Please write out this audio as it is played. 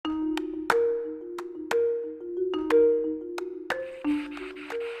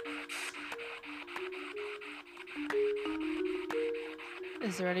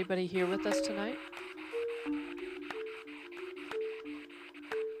Is there anybody here with us tonight?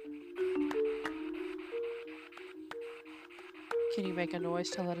 Can you make a noise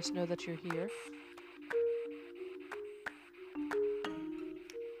to let us know that you're here?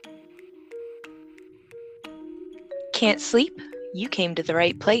 Can't sleep? You came to the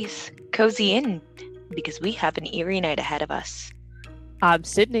right place. Cozy in, because we have an eerie night ahead of us. I'm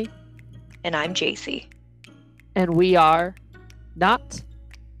Sydney. And I'm JC. And we are not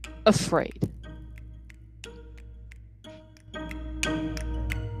afraid.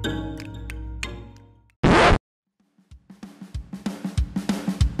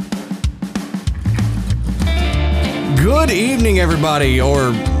 Good evening, everybody,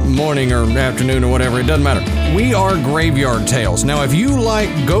 or morning, or afternoon, or whatever. It doesn't matter. We are Graveyard Tales. Now, if you like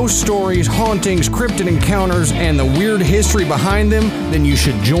ghost stories, hauntings, cryptid encounters, and the weird history behind them, then you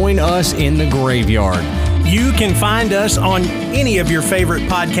should join us in the graveyard. You can find us on any of your favorite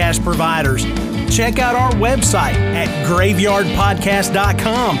podcast providers. Check out our website at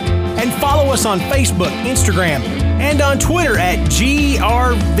graveyardpodcast.com and follow us on Facebook, Instagram, and on Twitter at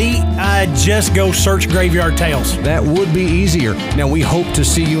GRV. Just go search Graveyard Tales. That would be easier. Now, we hope to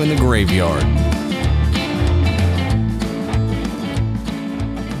see you in the graveyard.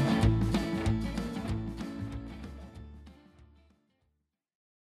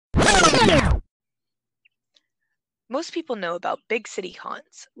 Most people know about big city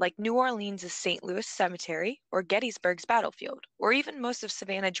haunts, like New Orleans' St. Louis Cemetery, or Gettysburg's battlefield, or even most of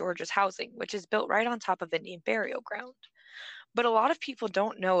Savannah, Georgia's housing, which is built right on top of Indian burial ground. But a lot of people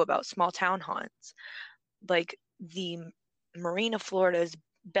don't know about small town haunts, like the Marina, Florida's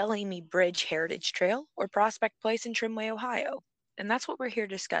Bellamy Bridge Heritage Trail, or Prospect Place in Trimway, Ohio. And that's what we're here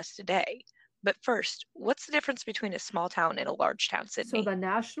to discuss today. But first, what's the difference between a small town and a large town, Sydney? So the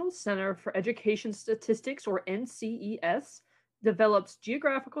National Center for Education Statistics, or NCES, develops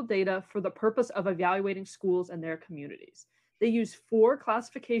geographical data for the purpose of evaluating schools and their communities. They use 4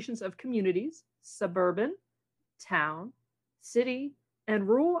 classifications of communities: suburban, town, city, and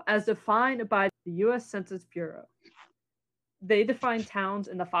rural, as defined by the U.S. Census Bureau. They define towns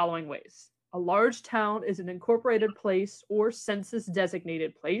in the following ways. A large town is an incorporated place or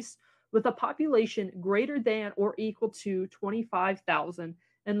census-designated place with a population greater than or equal to 25,000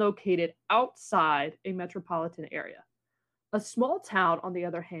 and located outside a metropolitan area. A small town, on the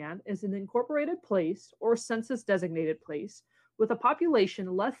other hand, is an incorporated place or census-designated place with a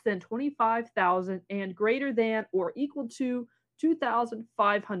population less than 25,000 and greater than or equal to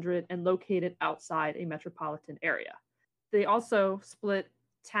 2,500 and located outside a metropolitan area. They also split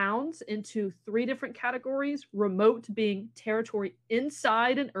towns into 3 different categories: remote being territory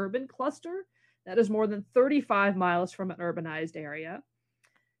inside an urban cluster that is more than 35 miles from an urbanized area;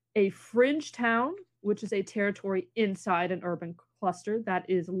 a fringe town, which is a territory inside an urban cluster that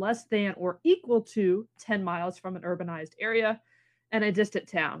is less than or equal to 10 miles from an urbanized area; and a distant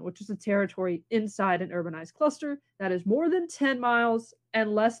town, which is a territory inside an urbanized cluster that is more than 10 miles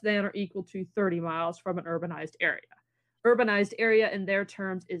and less than or equal to 30 miles from an urbanized area. Urbanized area, in their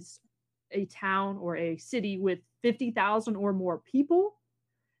terms, is a town or a city with 50,000 or more people,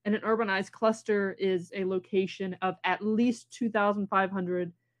 and an urbanized cluster is a location of at least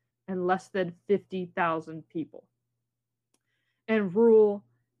 2,500 and less than 50,000 people. And rural,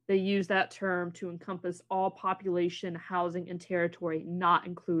 they use that term to encompass all population, housing, and territory not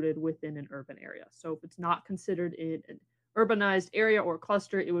included within an urban area. So if it's not considered in an urbanized area or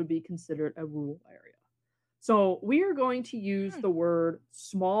cluster, it would be considered a rural area. So we are going to use the word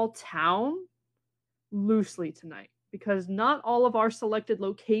small town loosely tonight, because not all of our selected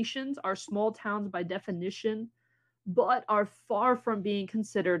locations are small towns by definition, but are far from being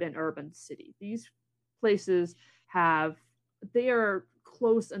considered an urban city. These places they are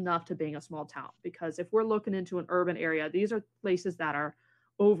close enough to being a small town, because if we're looking into an urban area, these are places that are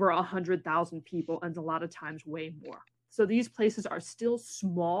over 100,000 people and a lot of times way more. So these places are still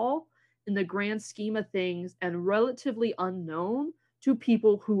small in the grand scheme of things and relatively unknown to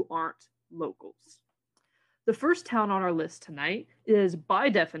people who aren't locals. The first town on our list tonight is, by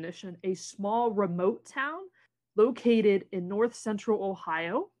definition, a small remote town located in north central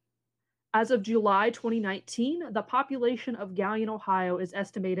Ohio. As of July 2019, the population of Galion, Ohio is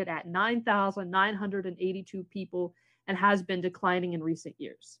estimated at 9,982 people and has been declining in recent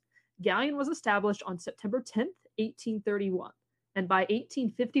years. Galion was established on September 10th, 1831. And by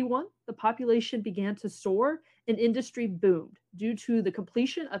 1851, the population began to soar and industry boomed due to the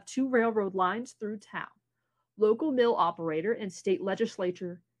completion of 2 railroad lines through town. Local mill operator and state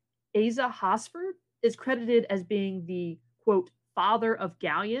legislator Asa Hosford is credited as being the, quote, father of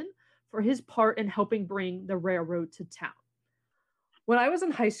Galion for his part in helping bring the railroad to town. When I was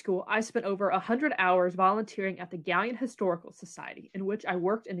in high school, I spent over 100 hours volunteering at the Galleon Historical Society, in which I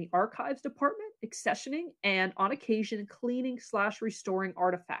worked in the archives department, accessioning, and on occasion cleaning/restoring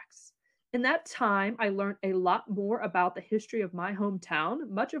artifacts. In that time, I learned a lot more about the history of my hometown,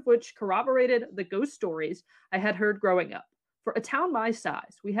 much of which corroborated the ghost stories I had heard growing up. For a town my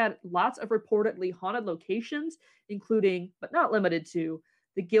size, we had lots of reportedly haunted locations, including, but not limited to,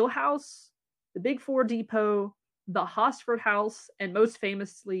 the Gill House, the Big Four Depot, the Hosford House, and most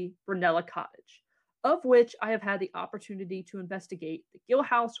famously, Brunella Cottage, of which I have had the opportunity to investigate the Gill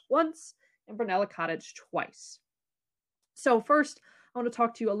House once and Brunella Cottage twice. So first, I want to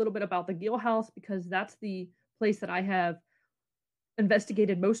talk to you a little bit about the Gill House because that's the place that I have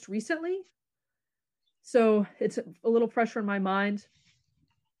investigated most recently. So it's a little fresher in my mind.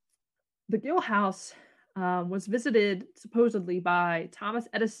 The Gill House was visited supposedly by Thomas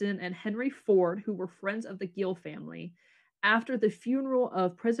Edison and Henry Ford, who were friends of the Gill family, after the funeral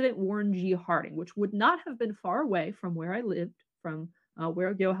of President Warren G. Harding, which would not have been far away from where I lived, from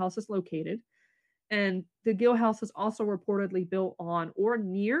where Gill House is located. And the Gill House is also reportedly built on or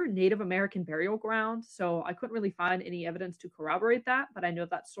near Native American burial ground. So I couldn't really find any evidence to corroborate that, but I know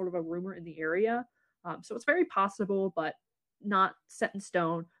that's sort of a rumor in the area. So it's very possible, but not set in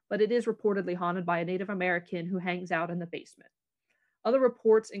stone. But it is reportedly haunted by a Native American who hangs out in the basement. Other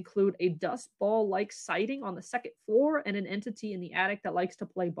reports include a dust ball-like sighting on the second floor and an entity in the attic that likes to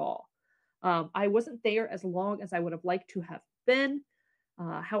play ball. I wasn't there as long as I would have liked to have been.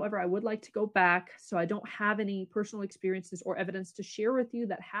 However, I would like to go back, so I don't have any personal experiences or evidence to share with you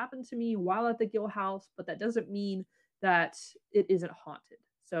that happened to me while at the Gill House, but that doesn't mean that it isn't haunted.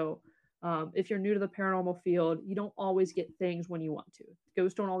 So if you're new to the paranormal field, you don't always get things when you want to.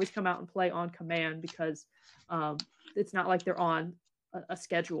 Ghosts don't always come out and play on command because it's not like they're on a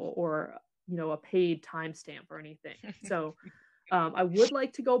schedule or, you know, a paid timestamp or anything. So I would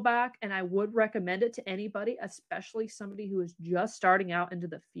like to go back, and I would recommend it to anybody, especially somebody who is just starting out into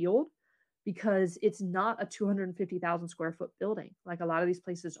the field, because it's not a 250,000 square foot building like a lot of these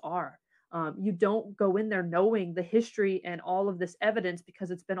places are. You don't go in there knowing the history and all of this evidence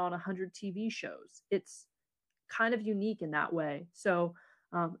because it's been on 100 TV shows. It's kind of unique in that way. So,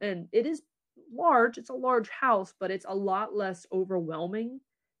 and it is large. It's a large house, but it's a lot less overwhelming,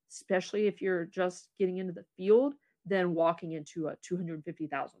 especially if you're just getting into the field, than walking into a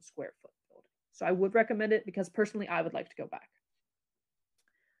 250,000 square foot building. So I would recommend it because personally, I would like to go back.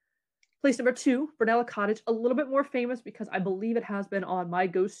 Place number 2, Brunella Cottage, a little bit more famous because I believe it has been on My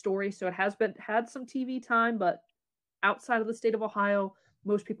Ghost Story. So it has had some TV time, but outside of the state of Ohio,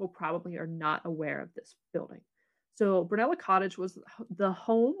 most people probably are not aware of this building. So Brunella Cottage was the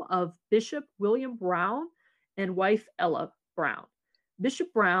home of Bishop William Brown and wife Ella Brown.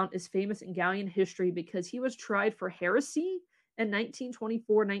 Bishop Brown is famous in Galleon history because he was tried for heresy in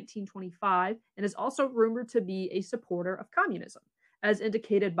 1924-1925 and is also rumored to be a supporter of communism, as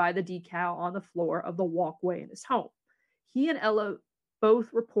indicated by the decal on the floor of the walkway in his home. He and Ella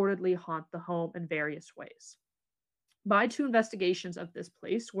both reportedly haunt the home in various ways. My 2 investigations of this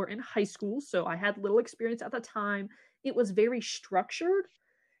place were in high school, so I had little experience at the time. It was very structured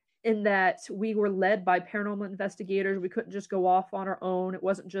in that we were led by paranormal investigators. We couldn't just go off on our own. It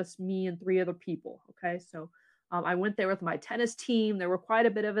wasn't just me and 3 other people, okay? So I went there with my tennis team. There were quite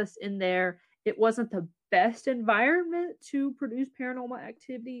a bit of us in there. It wasn't the best environment to produce paranormal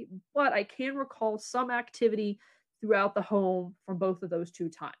activity, but I can recall some activity throughout the home from both of those 2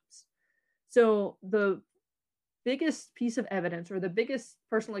 times. So the biggest piece of evidence, or the biggest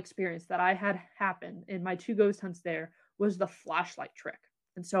personal experience that I had happen in my 2 ghost hunts there, was the flashlight trick.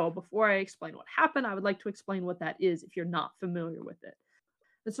 And so before I explain what happened, I would like to explain what that is if you're not familiar with it.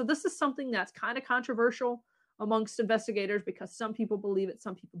 And so this is something that's kind of controversial amongst investigators because some people believe it,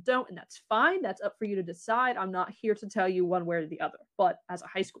 some people don't, and that's fine. That's up for you to decide. I'm not here to tell you one way or the other. But as a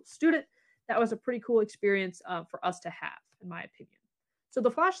high school student, that was a pretty cool experience for us to have, in my opinion. So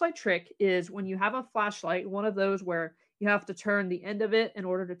the flashlight trick is when you have a flashlight, one of those where you have to turn the end of it in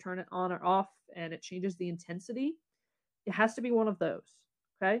order to turn it on or off, and it changes the intensity. It has to be one of those.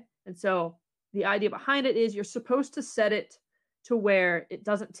 Okay. And so the idea behind it is you're supposed to set it to where it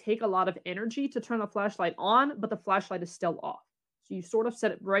doesn't take a lot of energy to turn the flashlight on, but the flashlight is still off. So you sort of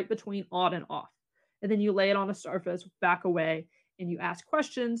set it right between on and off. And then you lay it on a surface, back away, and you ask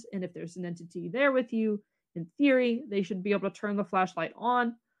questions. And if there's an entity there with you, in theory, they should be able to turn the flashlight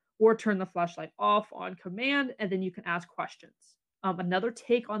on or turn the flashlight off on command. And then you can ask questions. Another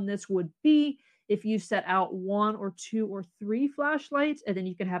take on this would be if you set out 1 or 2 or 3 flashlights, and then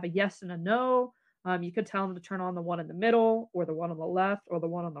you can have a yes and a no. You could tell them to turn on the one in the middle or the one on the left or the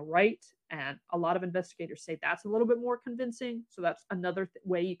one on the right. And a lot of investigators say that's a little bit more convincing. So that's another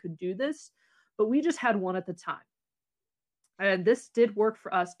way you could do this. But we just had one at the time. And this did work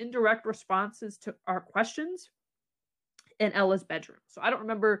for us in direct responses to our questions in Ella's bedroom. So I don't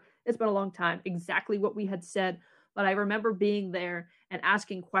remember, it's been a long time, exactly what we had said, but I remember being there and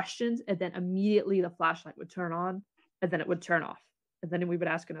asking questions, and then immediately the flashlight would turn on, and then it would turn off. And then we would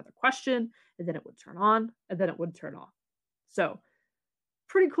ask another question, and then it would turn on, and then it would turn off. So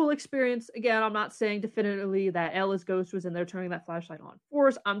pretty cool experience. Again, I'm not saying definitively that Ella's ghost was in there turning that flashlight on for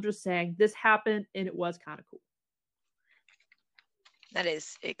us. I'm just saying this happened, and it was kind of cool. That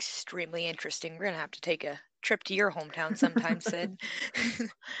is extremely interesting. We're going to have to take a trip to your hometown sometime, Sid.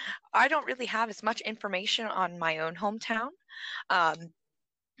 I don't really have as much information on my own hometown.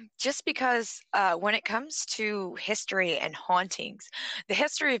 Just because when it comes to history and hauntings, the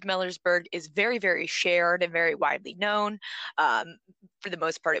history of Millersburg is very, very shared and very widely known. For the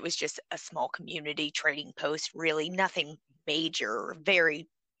most part, it was just a small community trading post, really nothing major, very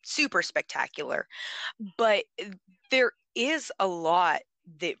super spectacular. But there is a lot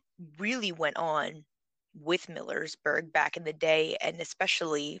that really went on with Millersburg back in the day, and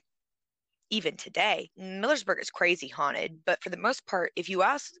especially even today. Millersburg is crazy haunted, but for the most part, if you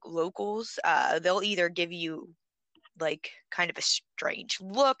ask locals, they'll either give you like kind of a strange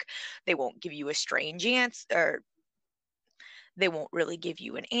look, they won't give you a strange answer, or they won't really give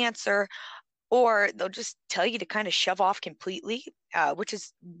you an answer, or they'll just tell you to kind of shove off completely, which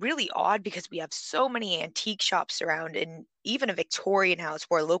is really odd because we have so many antique shops around, and even a Victorian house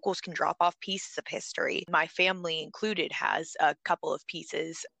where locals can drop off pieces of history. My family included has a couple of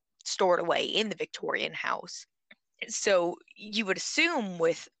pieces stored away in the Victorian house. So you would assume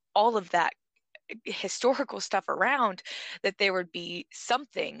with all of that historical stuff around that there would be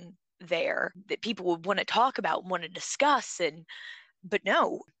something there that people would want to talk about, want to discuss, but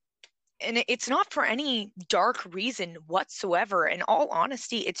no. And it's not for any dark reason whatsoever. In all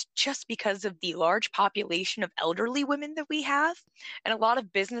honesty, it's just because of the large population of elderly women that we have. And a lot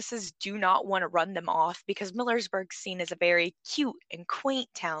of businesses do not want to run them off because Millersburg's seen as a very cute and quaint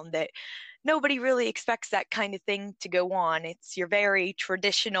town that nobody really expects that kind of thing to go on. It's your very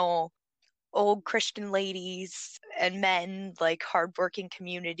traditional old Christian ladies and men, like hardworking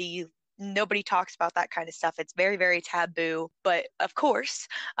community. Nobody talks about that kind of stuff. It's very, very taboo. But of course,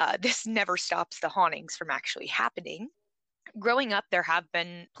 this never stops the hauntings from actually happening. Growing up, there have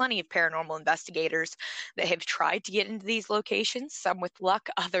been plenty of paranormal investigators that have tried to get into these locations, some with luck,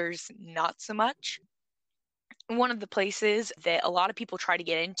 others not so much. One of the places that a lot of people try to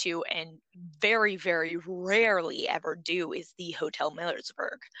get into and very, very rarely ever do is the Hotel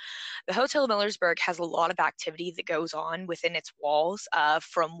Millersburg. The Hotel Millersburg has a lot of activity that goes on within its walls,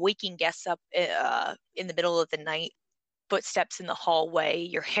 from waking guests up in the middle of the night, footsteps in the hallway,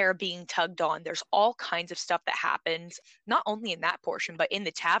 your hair being tugged on. There's all kinds of stuff that happens, not only in that portion, but in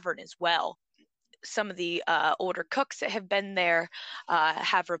the tavern as well. Some of the older cooks that have been there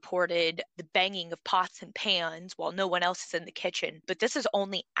have reported the banging of pots and pans while no one else is in the kitchen. But this is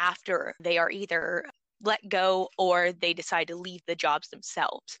only after they are either let go or they decide to leave the jobs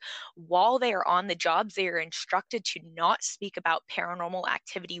themselves. While they are on the jobs, they are instructed to not speak about paranormal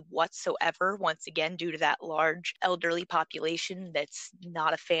activity whatsoever, once again, due to that large elderly population that's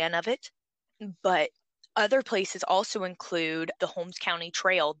not a fan of it. But other places also include the Holmes County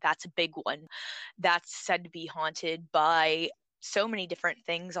Trail. That's a big one. That's said to be haunted by so many different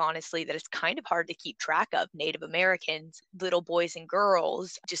things, honestly, that it's kind of hard to keep track of. Native Americans, little boys and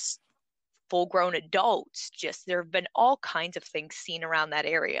girls, just full-grown adults. Just there have been all kinds of things seen around that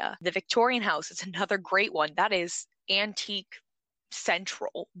area. The Victorian house is another great one. That is antique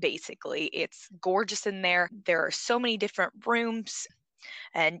central, basically. It's gorgeous in there. There are so many different rooms,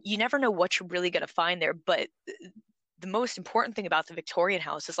 and you never know what you're really going to find there. But the most important thing about the Victorian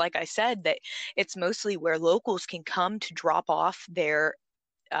house is, like I said, that it's mostly where locals can come to drop off their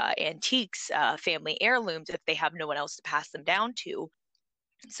antiques, family heirlooms, if they have no one else to pass them down to.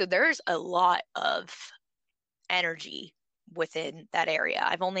 So there's a lot of energy within that area.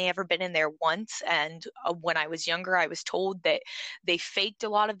 I've only ever been in there once, and when I was younger, I was told that they faked a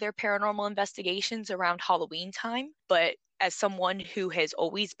lot of their paranormal investigations around Halloween time. But as someone who has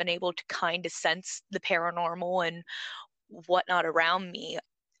always been able to kind of sense the paranormal and whatnot around me,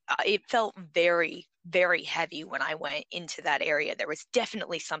 it felt very, very heavy when I went into that area. There was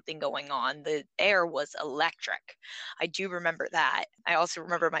definitely something going on. The air was electric. I do remember that. I also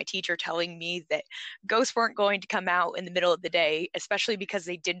remember my teacher telling me that ghosts weren't going to come out in the middle of the day, especially because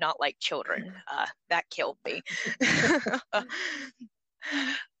they did not like children. That killed me.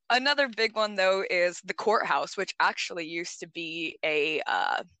 Another big one, though, is the courthouse, which actually used to be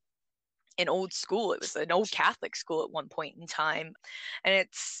an old school. It was an old Catholic school at one point in time. And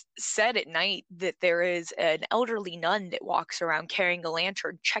it's said at night that there is an elderly nun that walks around carrying a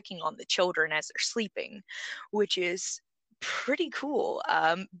lantern, checking on the children as they're sleeping, which is pretty cool.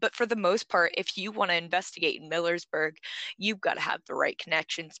 But for the most part, if you want to investigate in Millersburg, you've got to have the right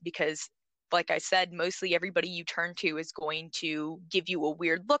connections, because like I said, mostly everybody you turn to is going to give you a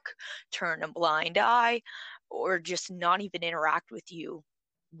weird look, turn a blind eye, or just not even interact with you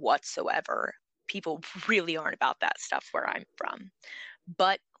whatsoever. People really aren't about that stuff where I'm from.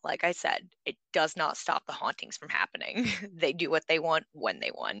 But like I said, it does not stop the hauntings from happening. They do what they want when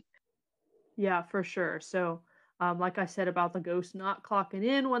they want. Yeah, for sure. So, like I said about the ghosts not clocking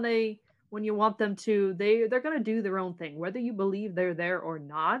in when you want them to, they're gonna do their own thing. Whether you believe they're there or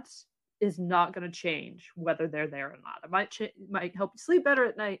not is not gonna change whether they're there or not. It might help you sleep better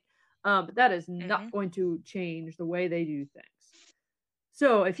at night, but that is not going to change the way they do things.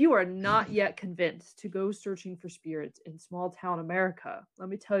 So, if you are not yet convinced to go searching for spirits in small town America, let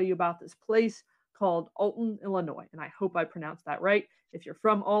me tell you about this place called Alton, Illinois. And I hope I pronounced that right. If you're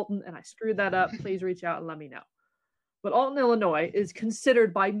from Alton and I screwed that up, please reach out and let me know. But Alton, Illinois is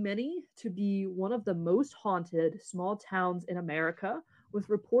considered by many to be one of the most haunted small towns in America, with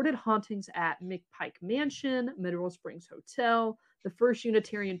reported hauntings at McPike Mansion, Mineral Springs Hotel, the First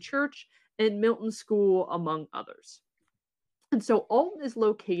Unitarian Church, and Milton School, among others. And so Alton is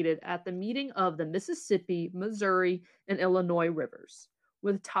located at the meeting of the Mississippi, Missouri, and Illinois rivers,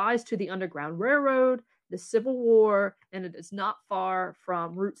 with ties to the Underground Railroad, the Civil War, and it is not far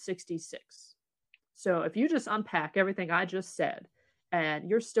from Route 66. So if you just unpack everything I just said, and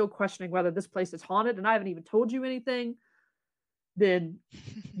you're still questioning whether this place is haunted, and I haven't even told you anything, then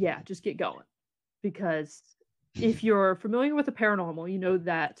yeah, just get going. Because if you're familiar with the paranormal, you know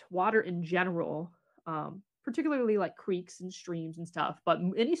that water in general, particularly like creeks and streams and stuff, but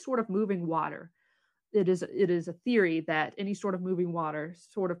any sort of moving water, it is a theory that any sort of moving water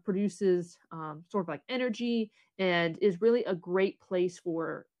sort of produces sort of like energy, and is really a great place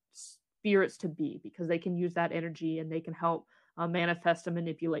for spirits to be, because they can use that energy and they can help manifest and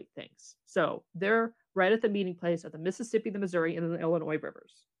manipulate things. So they're right at the meeting place of the Mississippi, the Missouri, and the Illinois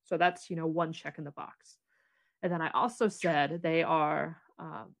rivers. So that's, one check in the box. And then I also said they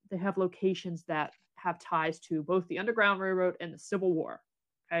have locations that have ties to both the Underground Railroad and the Civil War.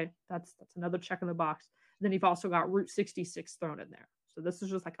 Okay, that's another check in the box. And then you've also got Route 66 thrown in there. So this is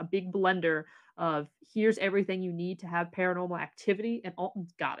just like a big blender of here's everything you need to have paranormal activity, and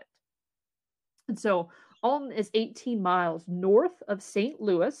Alton's got it. And so Alton is 18 miles north of St.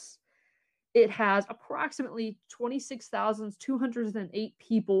 Louis. It has approximately 26,208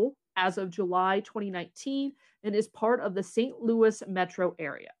 people as of July 2019, and is part of the St. Louis metro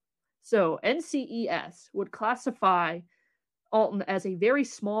area. So NCES would classify Alton as a very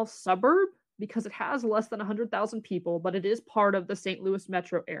small suburb because it has less than 100,000 people, but it is part of the St. Louis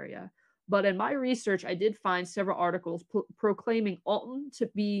metro area. But in my research, I did find several articles proclaiming Alton to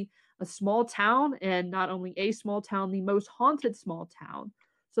be a small town, and not only a small town, the most haunted small town.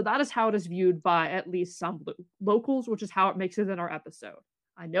 So that is how it is viewed by at least some locals, which is how it makes it in our episode.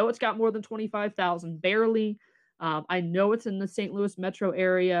 I know it's got more than 25,000, barely. I know it's in the St. Louis metro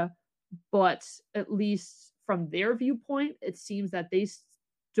area, but at least from their viewpoint, it seems that they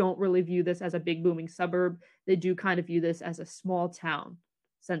don't really view this as a big booming suburb. They do kind of view this as a small town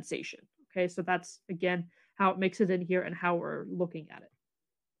sensation. Okay, so that's, again, how it makes it in here and how we're looking at it.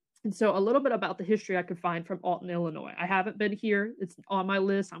 And so a little bit about the history I could find from Alton, Illinois. I haven't been here. It's on my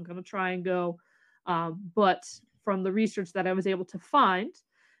list. I'm going to try and go. But from the research that I was able to find,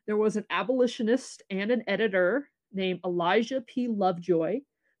 there was an abolitionist and an editor named Elijah P. Lovejoy,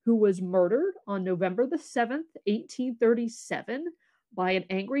 who was murdered on November the 7th, 1837, by an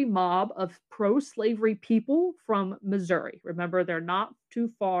angry mob of pro-slavery people from Missouri. Remember, they're not too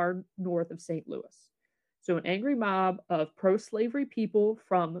far north of St. Louis. So an angry mob of pro-slavery people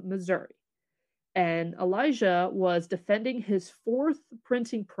from Missouri. And Elijah was defending his fourth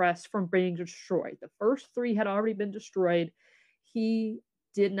printing press from being destroyed. The first three had already been destroyed. He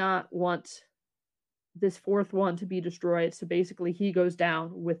did not want this fourth one to be destroyed. So basically he goes down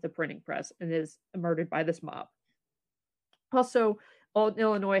with the printing press and is murdered by this mob. Also, Alton,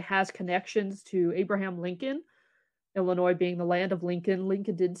 Illinois has connections to Abraham Lincoln. Illinois being the land of Lincoln,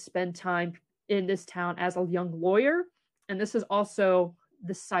 Lincoln did spend time in this town as a young lawyer. And this is also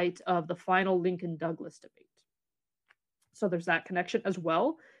the site of the final Lincoln-Douglas debate. So there's that connection as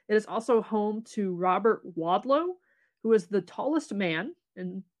well. It is also home to Robert Wadlow, who is the tallest man,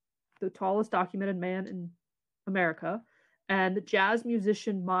 and the tallest documented man in America. and the jazz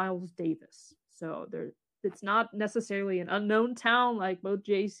musician Miles Davis. So it's not necessarily an unknown town like both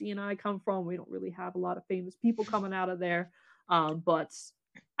JC and I come from. We don't really have a lot of famous people coming out of there, but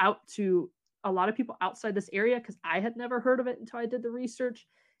out to a lot of people outside this area, because I had never heard of it until I did the research,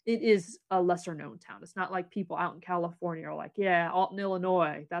 it is a lesser known town. It's not like people out in California are like, yeah, Alton,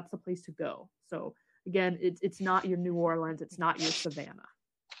 Illinois, that's the place to go. So again, it's not your New Orleans, it's not your Savannah.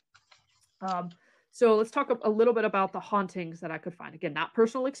 So let's talk a little bit about the hauntings that I could find. Again, not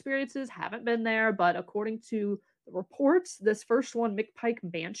personal experiences, haven't been there, but according to the reports, this first one, McPike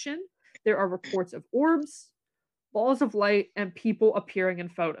Mansion, there are reports of orbs, balls of light, and people appearing in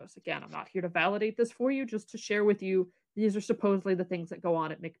photos. Again, I'm not here to validate this for you, just to share with you, these are supposedly the things that go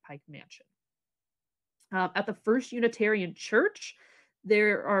on at McPike Mansion. At the First Unitarian Church,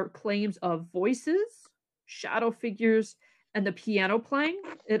 there are claims of voices, shadow figures, and the piano playing.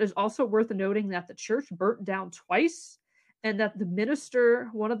 It is also worth noting that the church burnt down twice, and that the minister,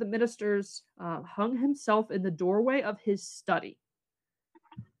 one of the ministers, hung himself in the doorway of his study.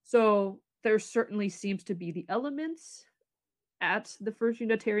 So there certainly seems to be the elements at the First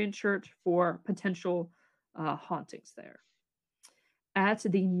Unitarian Church for potential hauntings there. At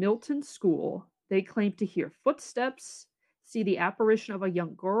the Milton School, they claim to hear footsteps, see the apparition of a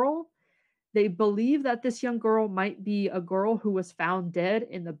young girl. They believe that this young girl might be a girl who was found dead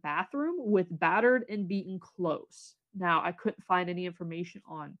in the bathroom with battered and beaten clothes. Now, I couldn't find any information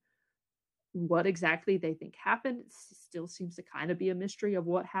on what exactly they think happened. It still seems to kind of be a mystery of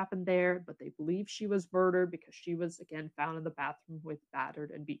what happened there, but they believe she was murdered because she was, again, found in the bathroom with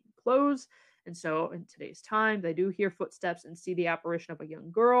battered and beaten clothes. And so in today's time, they do hear footsteps and see the apparition of a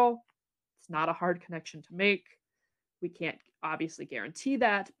young girl. It's not a hard connection to make. We can't obviously guarantee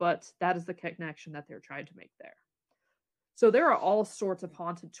that, but that is the connection that they're trying to make there. So there are all sorts of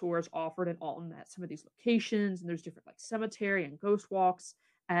haunted tours offered in Alton at some of these locations, and there's different like cemetery and ghost walks,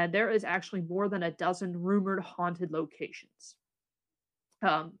 and there is actually more than a dozen rumored haunted locations.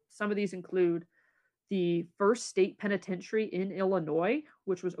 Some of these include the first state penitentiary in Illinois,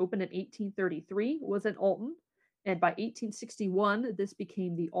 which was opened in 1833, was in Alton. And by 1861, this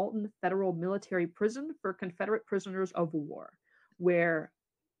became the Alton Federal Military Prison for Confederate prisoners of war, where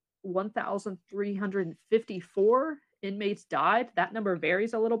 1,354 inmates died. That number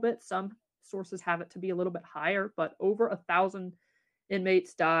varies a little bit. Some sources have it to be a little bit higher, but over 1,000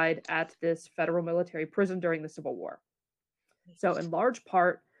 inmates died at this federal military prison during the Civil War. So in large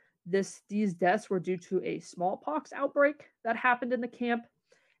part, these deaths were due to a smallpox outbreak that happened in the camp.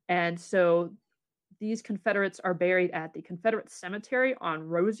 And so these Confederates are buried at the Confederate Cemetery on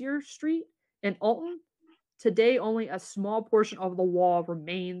Rosier Street in Alton. Today, only a small portion of the wall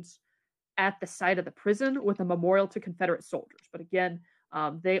remains at the site of the prison with a memorial to Confederate soldiers. But again,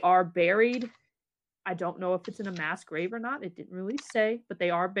 they are buried. I don't know if it's in a mass grave or not. It didn't really say, but they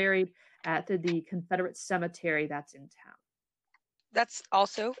are buried at the Confederate Cemetery that's in town. That's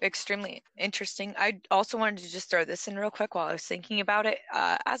also extremely interesting. I also wanted to just throw this in real quick while I was thinking about it.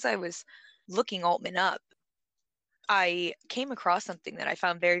 As I was looking Altman up, I came across something that I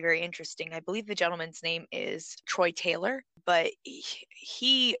found very, very interesting. I believe the gentleman's name is Troy Taylor, but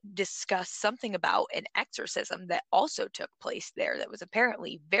he discussed something about an exorcism that also took place there that was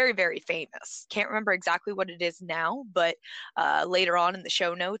apparently very, very famous. Can't remember exactly what it is now, but later on in the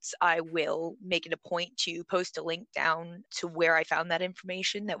show notes, I will make it a point to post a link down to where I found that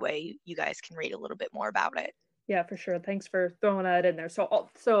information. That way you guys can read a little bit more about it. Yeah, for sure. Thanks for throwing that in there. So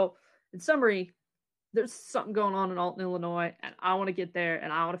in summary, there's something going on in Alton, Illinois, and I want to get there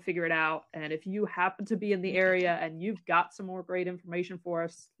and I want to figure it out. And if you happen to be in the area and you've got some more great information for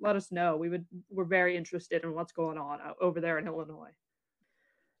us, let us know. We're very interested in what's going on over there in Illinois.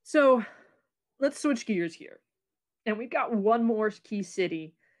 So let's switch gears here. And we've got one more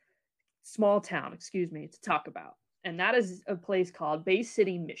small town, to talk about. And that is a place called Bay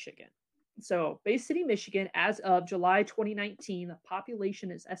City, Michigan. So Bay City, Michigan, as of July 2019, the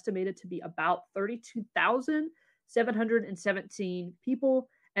population is estimated to be about 32,717 people,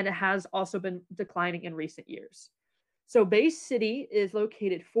 and it has also been declining in recent years. So Bay City is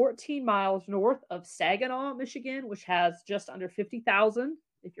located 14 miles north of Saginaw, Michigan, which has just under 50,000,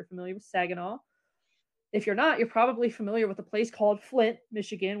 if you're familiar with Saginaw. If you're not, you're probably familiar with a place called Flint,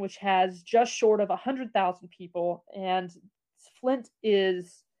 Michigan, which has just short of 100,000 people, and Flint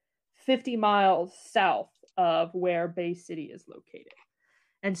is 50 miles south of where Bay City is located.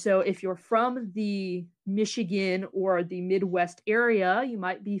 And so if you're from the Michigan or the Midwest area, you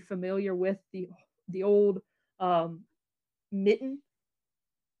might be familiar with the old mitten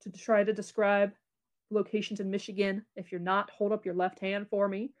to try to describe locations in Michigan. If you're not, hold up your left hand for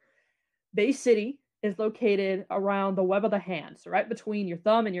me. Bay City is located around the web of the hand, so right between your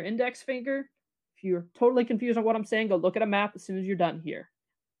thumb and your index finger. If you're totally confused on what I'm saying, go look at a map as soon as you're done here.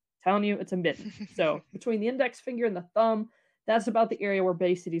 I'm telling you, it's a mitten. So between the index finger and the thumb, that's about the area where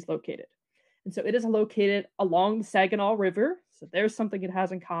Bay City is located. And so it is located along the Saginaw River. So there's something it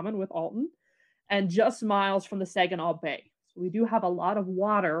has in common with Alton, and just miles from the Saginaw Bay. So we do have a lot of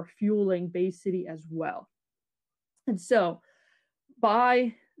water fueling Bay City as well. And so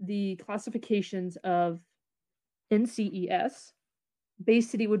by the classifications of NCES, Bay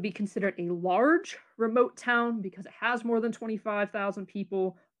City would be considered a large remote town because it has more than 25,000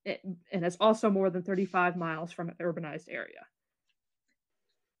 people and it's also more than 35 miles from an urbanized area.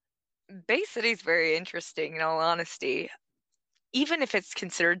 Bay City's very interesting, in all honesty. Even if it's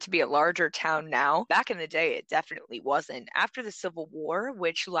considered to be a larger town now, back in the day, it definitely wasn't. After the Civil War,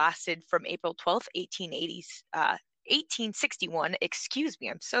 which lasted from April 12th, 1861, excuse me,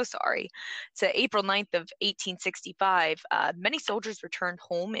 I'm so sorry, to April 9th of 1865, many soldiers returned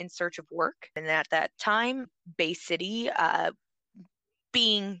home in search of work. And at that time, Bay City,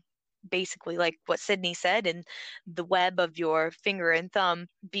 being basically like what Sydney said, and the web of your finger and thumb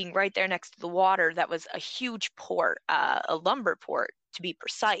being right there next to the water, that was a huge port, a lumber port to be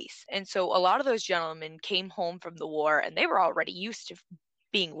precise. And so a lot of those gentlemen came home from the war and they were already used to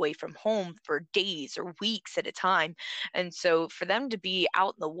being away from home for days or weeks at a time. And so for them to be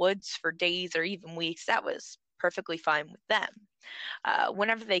out in the woods for days or even weeks, that was perfectly fine with them.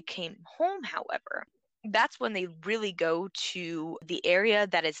 Whenever they came home, however, that's when they really go to the area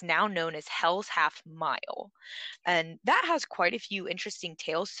that is now known as Hell's Half Mile. And that has quite a few interesting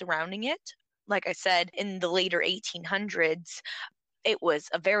tales surrounding it. Like I said, in the later 1800s, it was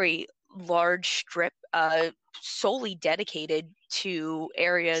a very large strip solely dedicated to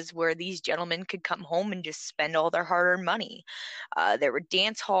areas where these gentlemen could come home and just spend all their hard-earned money. There were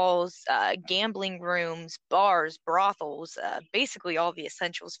dance halls, gambling rooms, bars, brothels, basically all the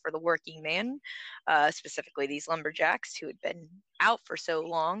essentials for the working man, specifically these lumberjacks who had been out for so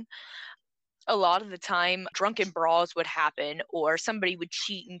long. A lot of the time, drunken brawls would happen, or somebody would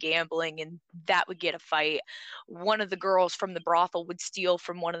cheat in gambling and that would get a fight. One of the girls from the brothel would steal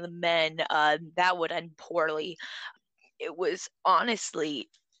from one of the men. That would end poorly. It was honestly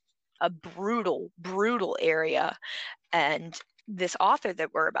a brutal, brutal area. And this author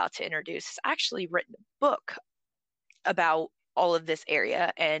that we're about to introduce has actually written a book about all of this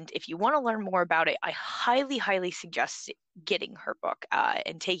area. And if you want to learn more about it, I highly, highly suggest getting her book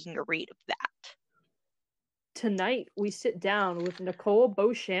and taking a read of that. Tonight, we sit down with Nicole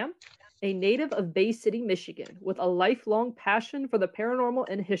Beauchamp, a native of Bay City, Michigan, with a lifelong passion for the paranormal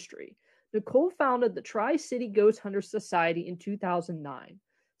and history. Nicole founded the Tri-City Ghost Hunters Society in 2009.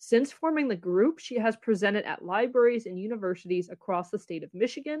 Since forming the group, she has presented at libraries and universities across the state of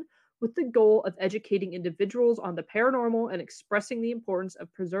Michigan with the goal of educating individuals on the paranormal and expressing the importance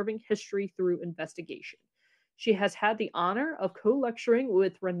of preserving history through investigation. She has had the honor of co-lecturing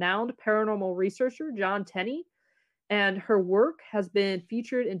with renowned paranormal researcher John Tenney, and her work has been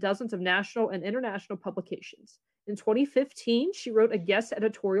featured in dozens of national and international publications. In 2015, she wrote a guest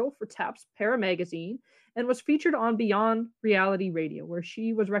editorial for TAP's Para magazine and was featured on Beyond Reality Radio, where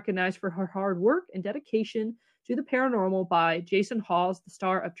she was recognized for her hard work and dedication to the paranormal by Jason Hawes, the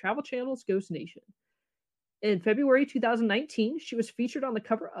star of Travel Channel's Ghost Nation. In February 2019, she was featured on the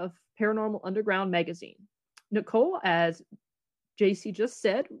cover of Paranormal Underground magazine. Nicole, as JC just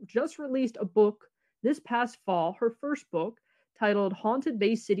said, just released a book this past fall, her first book, titled Haunted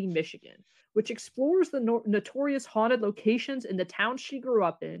Bay City, Michigan, which explores the notorious haunted locations in the town she grew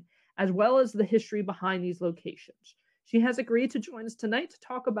up in, as well as the history behind these locations. She has agreed to join us tonight to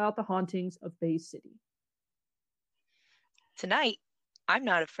talk about the hauntings of Bay City. Tonight, I'm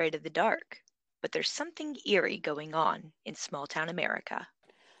not afraid of the dark, but there's something eerie going on in small town America.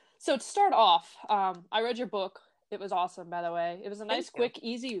 So to start off, I read your book. It was awesome, by the way. It was a nice, quick,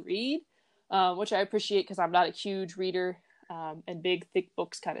 easy read, which I appreciate because I'm not a huge reader, and big, thick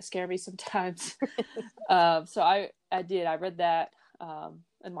books kind of scare me sometimes. So I read that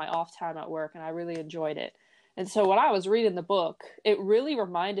in my off time at work, and I really enjoyed it. And so when I was reading the book, it really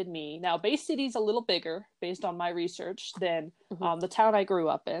reminded me, now Bay City's a little bigger based on my research than the town I grew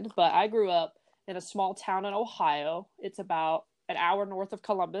up in, but I grew up in a small town in Ohio. It's about an hour north of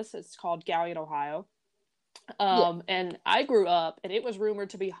Columbus. It's called Galion, Ohio. And I grew up and it was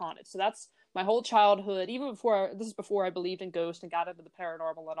rumored to be haunted. So that's my whole childhood, even before I believed in ghosts and got into the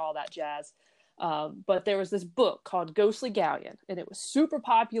paranormal and all that jazz. But there was this book called Ghostly Galleon, and it was super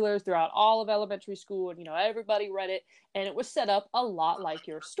popular throughout all of elementary school, and everybody read it, and it was set up a lot like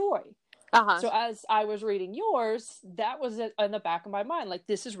your story. Uh-huh. So as I was reading yours, that was in the back of my mind. Like,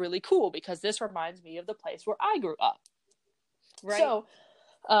 this is really cool because this reminds me of the place where I grew up. Right. So,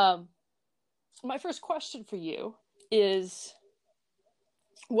 my first question for you is,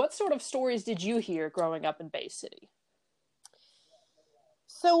 what sort of stories did you hear growing up in Bay City?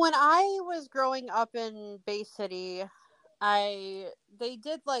 So when I was growing up in Bay City, they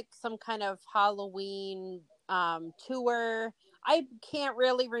did like some kind of Halloween tour. I can't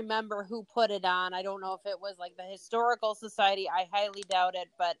really remember who put it on. I don't know if it was like the Historical Society. I highly doubt it,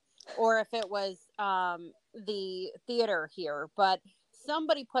 or if it was the theater here. But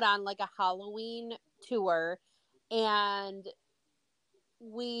somebody put on like a Halloween tour, and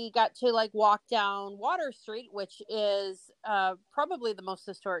we got to like walk down Water Street, which is probably the most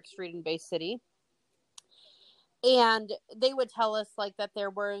historic street in Bay City. And they would tell us like that there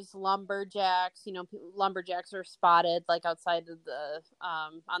was lumberjacks, lumberjacks are spotted like outside of the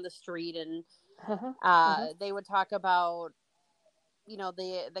on the street, and they would talk about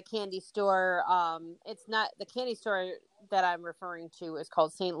the candy store. It's not the candy store that I'm referring to is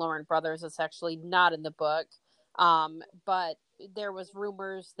called St. Laurent Brothers. It's actually not in the book, but there was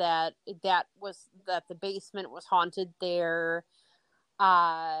rumors that the basement was haunted there.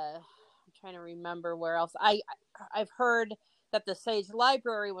 I'm trying to remember where else. I've heard that the Sage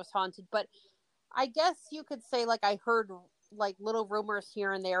Library was haunted, but I guess you could say like I heard like little rumors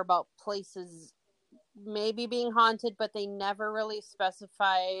here and there about places maybe being haunted, but they never really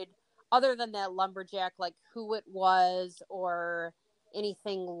specified, other than that lumberjack, like who it was or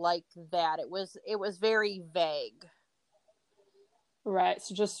anything like that. It was very vague. Right.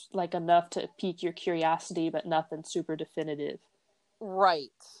 So just like enough to pique your curiosity, but nothing super definitive.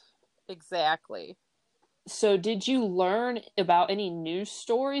 Right. Exactly. So did you learn about any news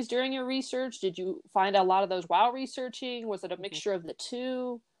stories during your research? Did you find a lot of those while researching? Was it a mixture of the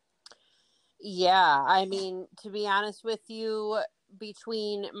two? Yeah. I mean, to be honest with you,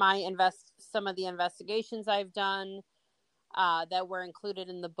 between some of the investigations I've done that were included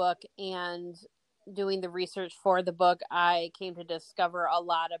in the book and doing the research for the book, I came to discover a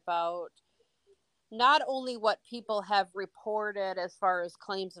lot about not only what people have reported as far as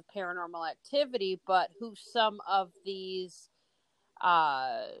claims of paranormal activity, but who some of these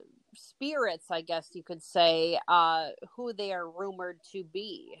spirits, I guess you could say, who they are rumored to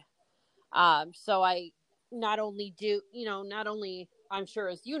be. So I not only I'm sure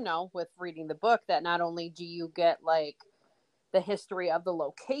as you know with reading the book, that not only do you get like the history of the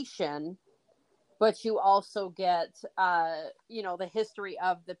location, but you also get the history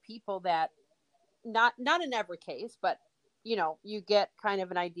of the people that not in every case, but you get kind of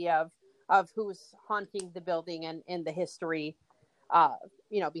an idea of who's haunting the building and the history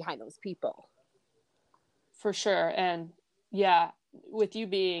behind those people. For sure. And yeah, with you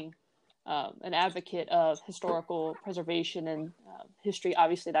being an advocate of historical preservation and history,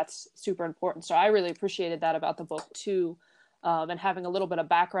 obviously that's super important. So I really appreciated that about the book too, and having a little bit of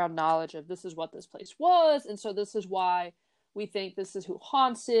background knowledge of this is what this place was, and so this is why we think this is who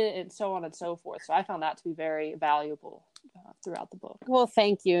haunts it, and so on and so forth. So I found that to be very valuable throughout the book. Well,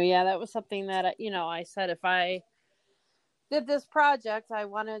 thank you. Yeah, that was something that I said if I did this project, I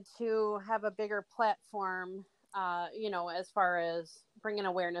wanted to have a bigger platform, as far as bringing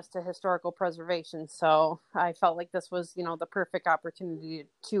awareness to historical preservation. So I felt like this was, the perfect opportunity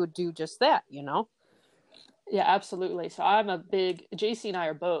to do just that, Yeah, absolutely. So JC and I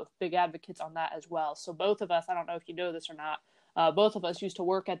are both big advocates on that as well. So both of us, I don't know if you know this or not, both of us used to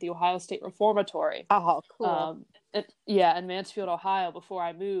work at the Ohio State Reformatory. Oh, cool. In Mansfield, Ohio, before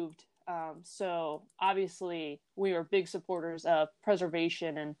I moved. So obviously we were big supporters of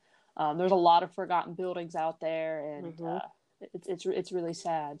preservation, and there's a lot of forgotten buildings out there, and it's really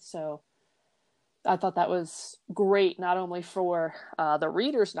sad. So I thought that was great, not only for the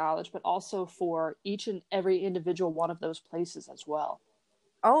reader's knowledge, but also for each and every individual one of those places as well.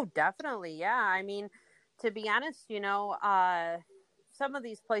 Oh, definitely. Yeah. I mean, to be honest, some of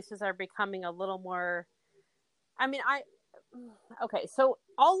these places are becoming a little more, okay, so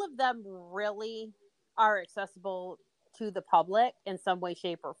all of them really are accessible to the public in some way,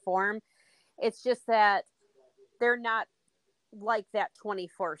 shape, or form. It's just that they're not like that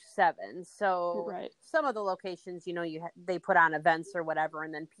 24/7. So right. Some of the locations, they put on events or whatever,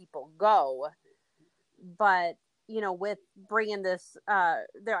 and then people go. But with bringing this,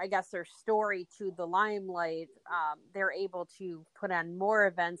 their story to the limelight, they're able to put on more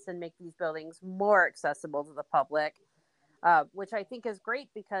events and make these buildings more accessible to the public, which I think is great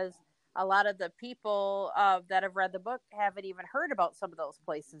because a lot of the people that have read the book haven't even heard about some of those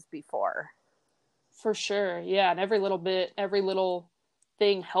places before. For sure. Yeah. And every little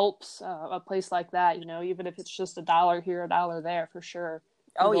thing helps a place like that, you know, even if it's just $1 here, $1 there, for sure.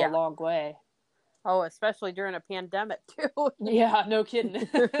 It'll go a long way. Oh, especially during a pandemic too. Yeah, no kidding.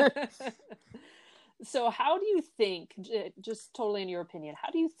 So how do you think, just totally in your opinion,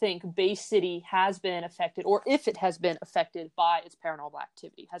 how do you think Bay City has been affected, or if it has been affected by its paranormal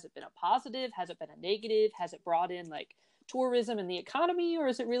activity? Has it been a positive? Has it been a negative? Has it brought in like tourism and the economy, or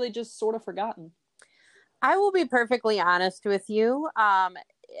is it really just sort of forgotten? I will be perfectly honest with you.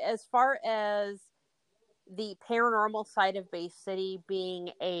 As far as the paranormal side of Bay City being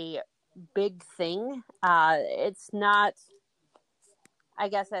a big thing, it's not. I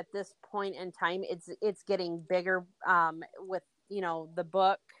guess at this point in time, it's getting bigger with, you know, the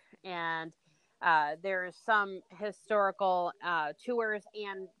book, and there's some historical tours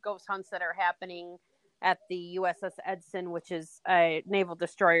and ghost hunts that are happening at the USS Edson, which is a naval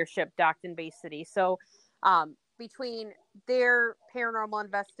destroyer ship docked in Bay City. So between their paranormal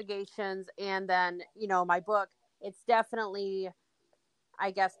investigations and then, you know, my book, it's definitely,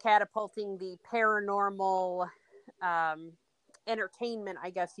 I guess, catapulting the paranormal entertainment, I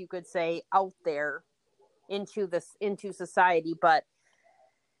guess you could say, out there into society. But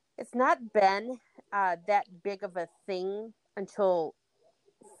it's not been that big of a thing until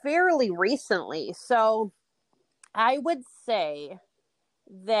fairly recently. So I would say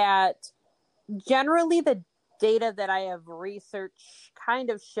that generally the data that I have researched kind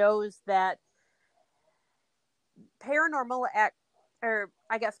of shows that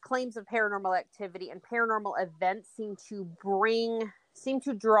claims of paranormal activity and paranormal events seem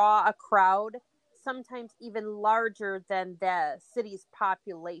to draw a crowd, sometimes even larger than the city's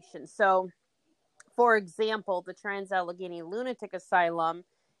population. So, for example, the Trans-Allegheny Lunatic Asylum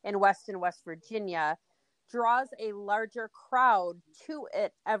in Weston, West Virginia draws a larger crowd to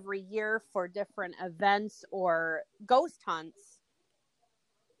it every year for different events or ghost hunts.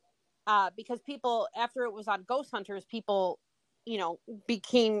 Because people, after it was on Ghost Hunters, people, you know,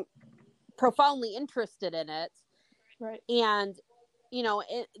 became profoundly interested in it. Right. And, you know,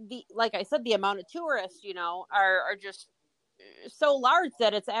 like I said, the amount of tourists, you know, are just so large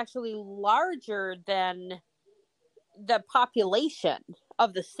that it's actually larger than the population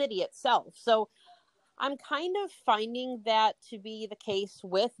of the city itself. So I'm kind of finding that to be the case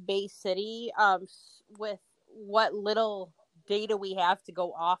with Bay City, with what little data we have to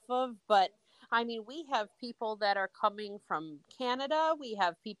go off of. But I mean, we have people that are coming from Canada. We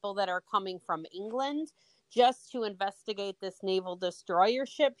have people that are coming from England just to investigate this naval destroyer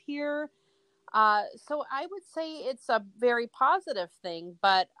ship here. So I would say it's a very positive thing,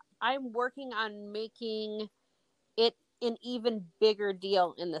 but I'm working on making it an even bigger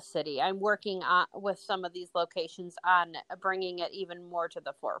deal in the city. I'm working on, with some of these locations, on bringing it even more to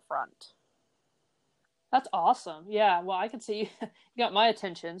the forefront. That's awesome. Yeah, well, I can see you got my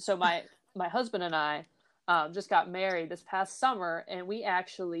attention. So my husband and I just got married this past summer, and we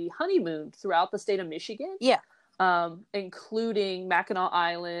actually honeymooned throughout the state of Michigan. Yeah. Including Mackinac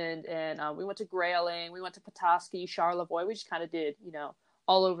Island, and we went to Grayling, we went to Petoskey, Charlevoix. We just kind of did, you know,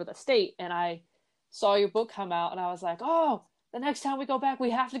 all over the state. And I saw your book come out, and I was like, oh, the next time we go back, we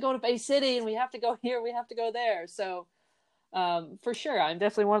have to go to Bay City, and we have to go here, we have to go there. So for sure, I'm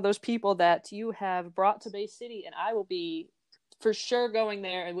definitely one of those people that you have brought to Bay City, and I will be for sure going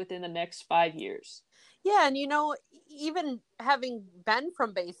there within the next 5 years. Yeah, and you know, even having been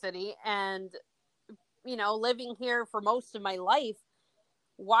from Bay City and, you know, living here for most of my life,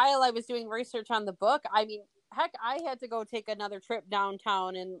 while I was doing research on the book, I mean, heck, I had to go take another trip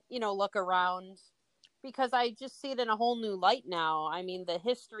downtown and, you know, look around, because I just see it in a whole new light now. I mean, the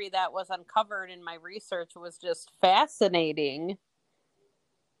history that was uncovered in my research was just fascinating.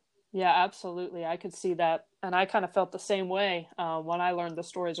 Yeah, absolutely. I could see that. And I kind of felt the same way when I learned the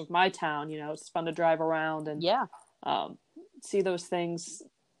stories of my town. You know, it's fun to drive around and see those things,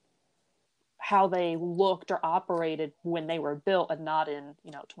 how they looked or operated when they were built, and not in,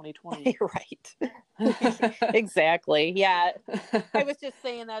 you know, 2020. Right. Exactly. Yeah. I was just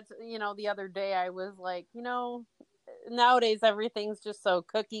saying that, you know, the other day. I was like, you know, nowadays everything's just so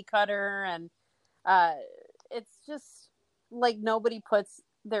cookie cutter, and it's just like nobody puts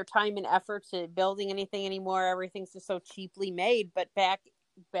their time and effort to building anything anymore. Everything's just so cheaply made. But back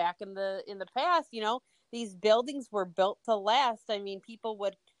in the past, you know, these buildings were built to last. I mean, people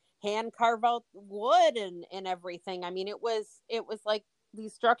would hand carve out wood and everything. I mean, it was like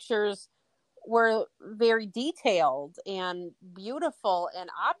these structures were very detailed and beautiful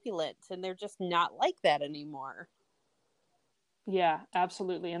and opulent, and they're just not like that anymore. Yeah,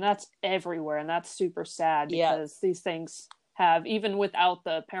 absolutely. And that's everywhere, and that's super sad, because these things have, even without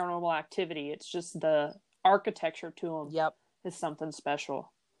the paranormal activity, it's just the architecture to them. Yep. is something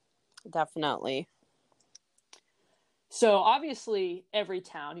special. Definitely. So obviously every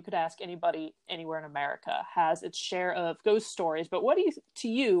town, you could ask anybody anywhere in America, has its share of ghost stories. But what to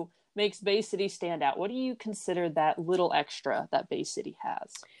you makes Bay City stand out? What do you consider that little extra that Bay City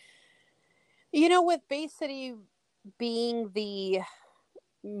has? With Bay City being the,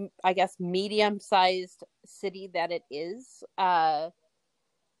 I guess, medium-sized city that it is, and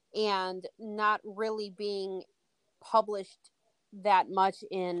not really being published that much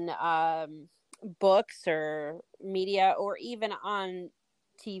in books or media or even on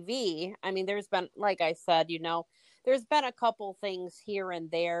TV. I mean, there's been, like I said, there's been a couple things here and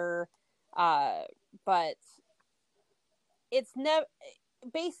there, but it's never,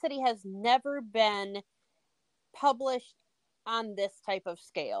 Bay City has never been published on this type of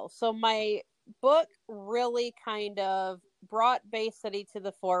scale. So my book really kind of brought Bay City to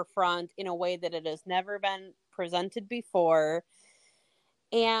the forefront in a way that it has never been presented before.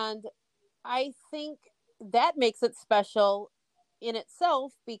 And I think that makes it special in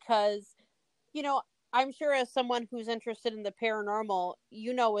itself because, I'm sure as someone who's interested in the paranormal,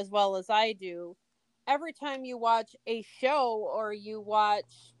 as well as I do, every time you watch a show or you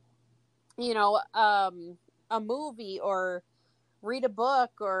watch, a movie or read a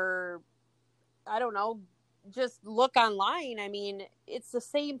book or, I don't know, just look online. I mean, it's the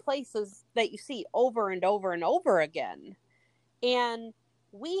same places that you see over and over and over again. And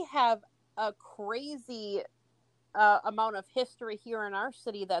we have a crazy amount of history here in our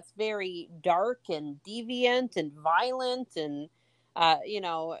city that's very dark and deviant and violent and,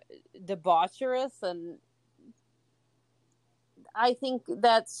 debaucherous. And I think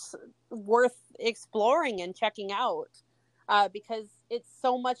that's worth exploring and checking out because it's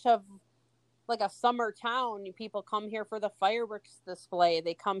so much of like a summer town. People come here for the fireworks display.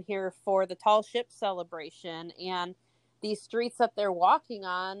 They come here for the tall ship celebration, and these streets that they're walking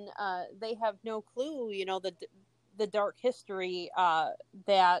on, they have no clue, the dark history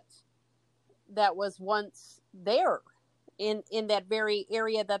that was once there in that very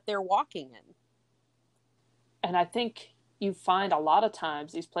area that they're walking in. And I think you find a lot of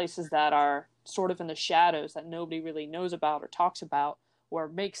times these places that are sort of in the shadows that nobody really knows about or talks about or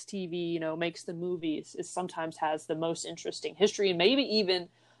makes TV, makes the movies, is sometimes has the most interesting history and maybe even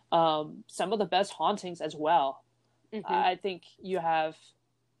some of the best hauntings as well. Mm-hmm. I think you have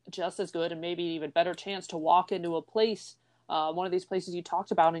just as good and maybe even better chance to walk into a place, one of these places you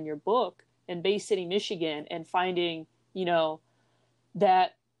talked about in your book in Bay City, Michigan, and finding,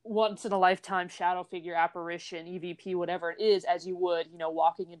 that once in a lifetime shadow figure, apparition, EVP, whatever it is, as you would,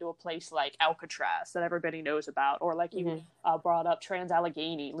 walking into a place like Alcatraz that everybody knows about, or like you brought up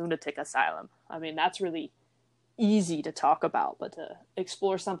Trans-Allegheny Lunatic Asylum. I mean, that's really easy to talk about, but to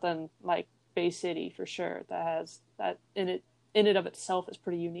explore something like Bay City for sure, that has that in it of itself is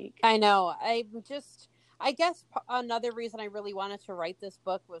pretty unique. I know. I guess another reason I really wanted to write this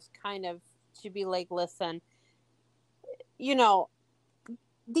book was kind of to be like, listen,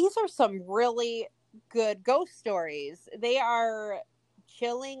 these are some really good ghost stories. They are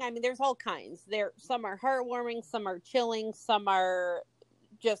chilling. I mean, there's all kinds. Some are heartwarming, some are chilling, some are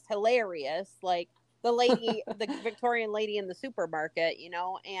just hilarious. Like the Victorian lady in the supermarket,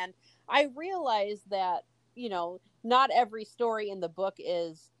 and I realized that, not every story in the book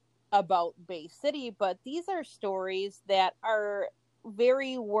is about Bay City, but these are stories that are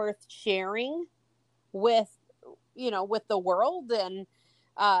very worth sharing with, with the world, and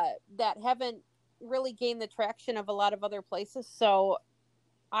that haven't really gained the traction of a lot of other places. So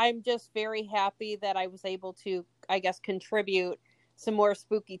I'm just very happy that I was able to, I guess, contribute some more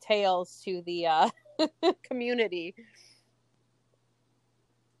spooky tales to the community.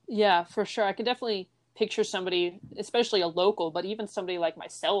 Yeah, for sure. I can definitely picture somebody, especially a local, but even somebody like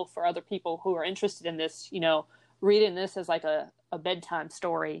myself or other people who are interested in this, reading this as like a bedtime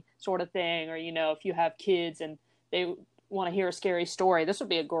story sort of thing. Or, if you have kids and they want to hear a scary story, this would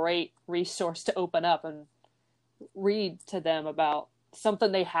be a great resource to open up and read to them about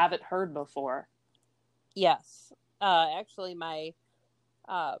something they haven't heard before. Yes. Actually, my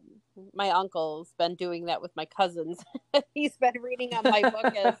uncle's been doing that with my cousins. He's been reading on my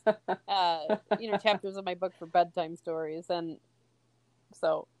book as, chapters of my book for bedtime stories. And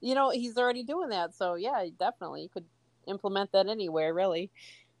so, he's already doing that. So yeah, definitely you could implement that anywhere, really.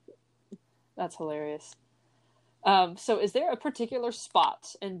 That's hilarious. So is there a particular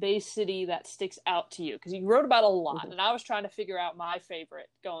spot in Bay City that sticks out to you? Because you wrote about a lot, and I was trying to figure out my favorite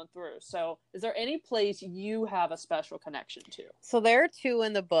going through. So is there any place you have a special connection to? So there are two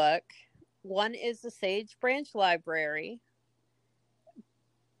in the book. One is the Sage Branch Library.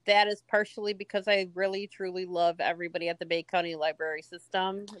 that is partially because I really truly love everybody at the Bay County Library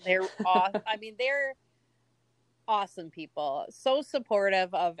System. They're they're awesome people, so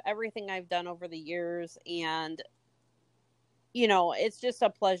supportive of everything I've done over the years, and it's just a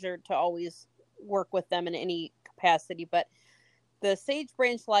pleasure to always work with them in any capacity. But the Sage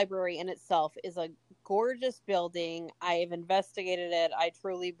Branch Library in itself is a gorgeous building. I've investigated it. I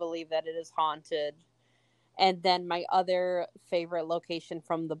truly believe that it is haunted. And then my other favorite location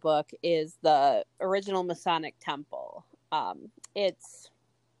from the book is the original Masonic Temple. It's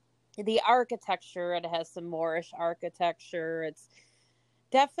the architecture. It has some Moorish architecture. It's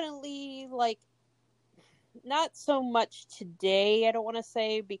definitely like not so much today, I don't want to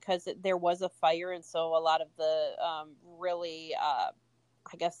say, because there was a fire, and so a lot of the really,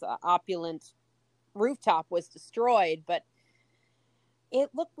 opulent rooftop was destroyed, but it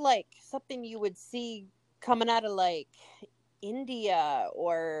looked like something you would see coming out of like India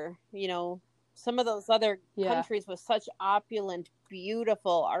or, some of those other countries with such opulent,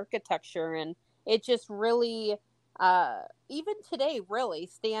 beautiful architecture. And it just really, even today, really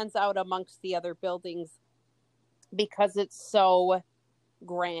stands out amongst the other buildings because it's so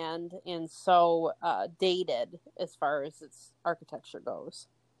grand and so dated as far as its architecture goes.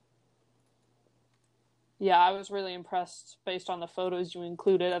 Yeah, I was really impressed based on the photos you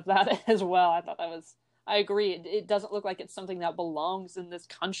included of that as well. I agree. It doesn't look like it's something that belongs in this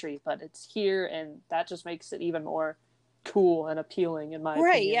country, but it's here, and that just makes it even more cool and appealing in my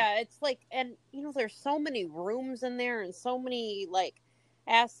opinion. Right, yeah. It's like, and there's so many rooms in there and so many like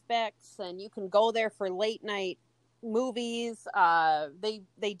aspects, and you can go there for late night movies.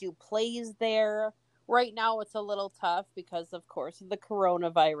 They do plays there. Right now it's a little tough because of course of the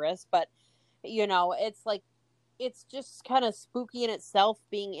coronavirus, but it's like it's just kind of spooky in itself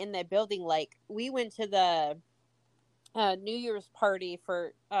being in that building. Like we went to the New Year's party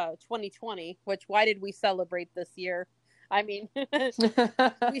for 2020, which why did we celebrate this year? I mean,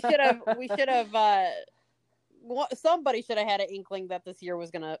 we should have somebody should have had an inkling that this year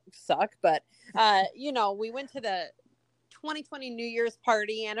was gonna suck, but we went to the 2020 New Year's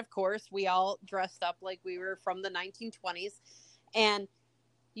party, and of course we all dressed up like we were from the 1920s, and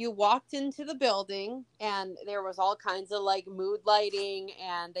you walked into the building and there was all kinds of like mood lighting,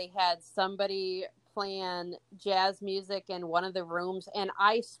 and they had somebody playing jazz music in one of the rooms, and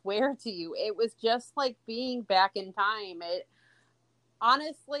I swear to you, it was just like being back in time. It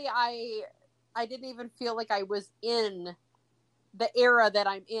honestly, I didn't even feel like I was in the era that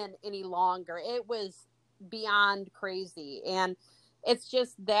I'm in any longer. It was beyond crazy, and it's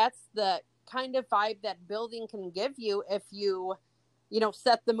just that's the kind of vibe that building can give you if you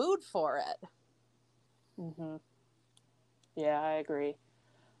set the mood for it. Mm-hmm. Yeah, I agree.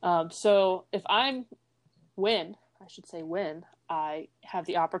 So when I have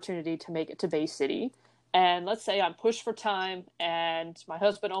the opportunity to make it to Bay City, and let's say I'm pushed for time and my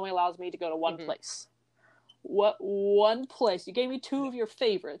husband only allows me to go to one place. What one place? You gave me two of your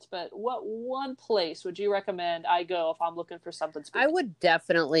favorites, but what one place would you recommend I go if I'm looking for something spooky? I would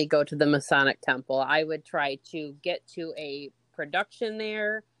definitely go to the Masonic Temple. I would try to get to a production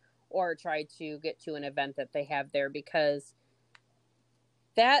there or try to get to an event that they have there, because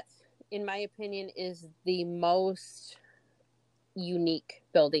that, in my opinion, is the most unique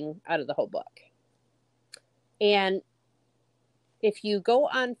building out of the whole book. And if you go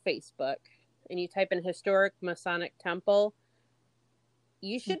on Facebook and you type in Historic Masonic Temple,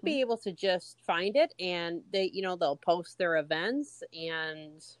 you should be able to just find it, and they'll post their events,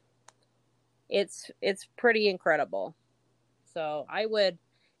 and it's pretty incredible. So I would,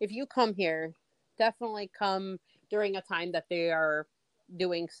 if you come here, definitely come during a time that they are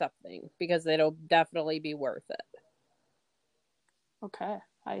doing something, because it'll definitely be worth it. Okay.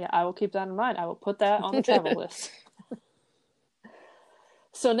 I will keep that in mind. I will put that on the travel list.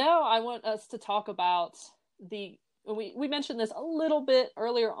 So now I want us to talk about we mentioned this a little bit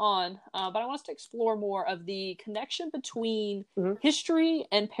earlier on, but I want us to explore more of the connection between history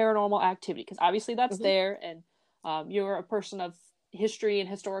and paranormal activity, because obviously that's there, and you're a person of history and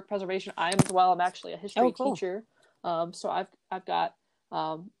historic preservation. I am as well. I'm actually a history teacher, so I've got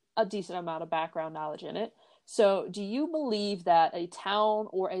a decent amount of background knowledge in it. So do you believe that a town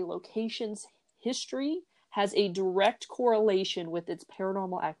or a location's history has a direct correlation with its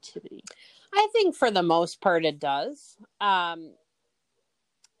paranormal activity? I think for the most part it does. And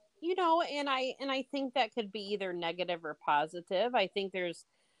I think that could be either negative or positive. I think there's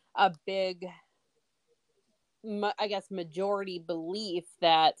a big, majority belief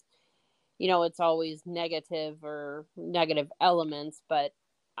that, it's always negative or negative elements, but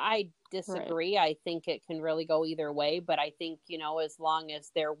I disagree. Right. I think it can really go either way, but I think, as long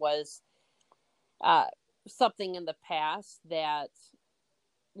as there was something in the past that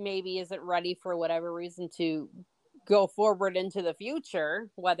maybe isn't ready for whatever reason to go forward into the future,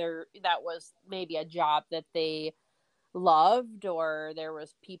 whether that was maybe a job that they loved, or there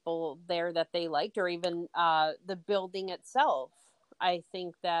was people there that they liked, or even the building itself, I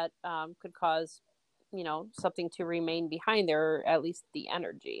think that could cause, something to remain behind there, or at least the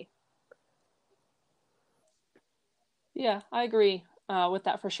energy. Yeah, I agree with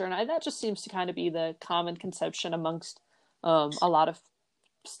that for sure. And that just seems to kind of be the common conception amongst a lot of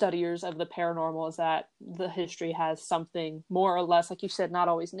studiers of the paranormal, is that the history has something more or less, like you said, not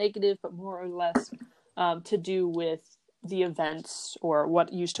always negative, but more or less to do with the events or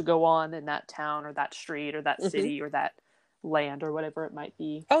what used to go on in that town or that street or that city or that land or whatever it might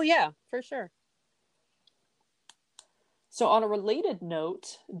be. Oh, yeah, for sure. So on a related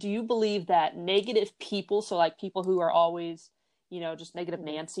note, do you believe that negative people, so like people who are always, just negative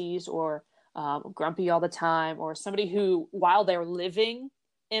Nancy's or grumpy all the time, or somebody who, while they're living,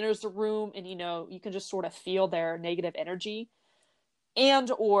 enters the room and, you can just sort of feel their negative energy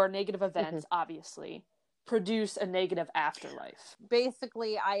and or negative events, obviously, produce a negative afterlife?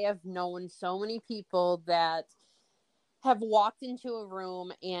 Basically, I have known so many people that have walked into a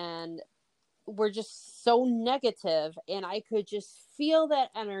room and were just so negative, and I could just feel that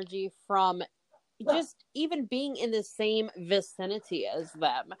energy from just even being in the same vicinity as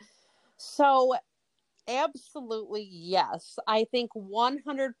them. So absolutely, yes. I think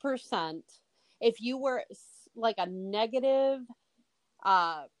 100%, if you were like a negative,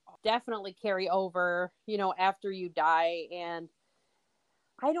 definitely carry over, after you die. And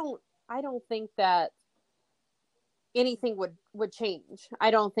I don't think that anything would change.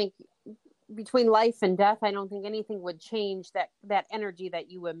 I don't think between life and death, I don't think anything would change that energy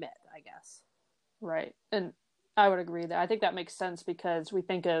that you emit, I guess. Right. And I would agree that I think that makes sense, because we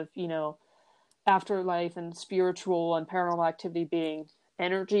think of, afterlife and spiritual and paranormal activity being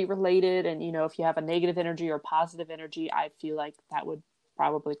energy related. And, if you have a negative energy or positive energy, I feel like that would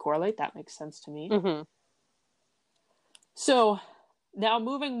probably correlate. That makes sense to me. So now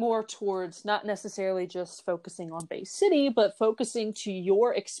moving more towards not necessarily just focusing on Bay City, but focusing to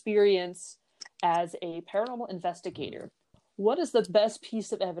your experience as a paranormal investigator. What is the best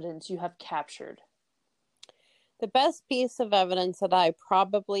piece of evidence you have captured? The best piece of evidence that I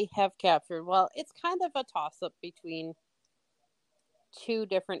probably have captured, well, it's kind of a toss-up between two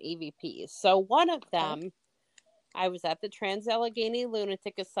different EVPs. So one of them, I was at the Trans-Allegheny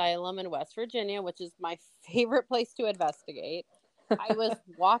Lunatic Asylum in West Virginia, which is my favorite place to investigate. I was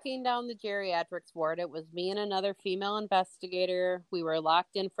walking down the geriatrics ward. It was me and another female investigator. We were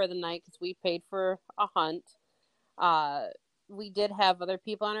locked in for the night because we paid for a hunt. We did have other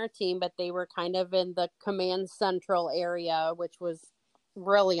people on our team, but they were kind of in the command central area, which was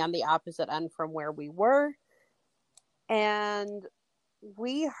really on the opposite end from where we were. And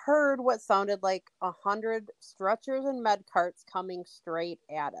we heard what sounded like 100 stretchers and med carts coming straight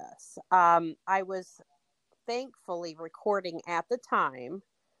at us. I was thankfully recording at the time,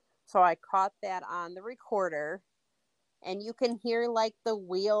 so I caught that on the recorder. And you can hear like the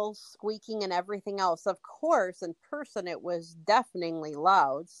wheels squeaking and everything else. Of course, in person, it was deafeningly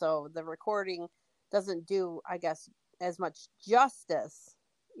loud. So the recording doesn't do, I guess, as much justice,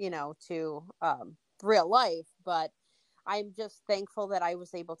 to real life. But I'm just thankful that I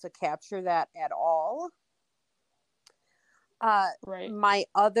was able to capture that at all. Right. My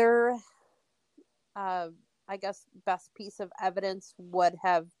other, I guess, best piece of evidence would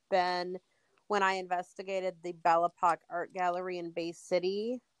have been when I investigated the Belle Epoque Art Gallery in Bay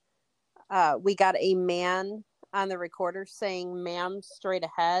City. We got a man on the recorder saying, "Ma'am, straight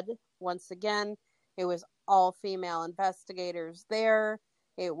ahead." Once again, it was all female investigators there.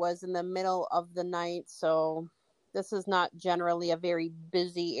 It was in the middle of the night, so this is not generally a very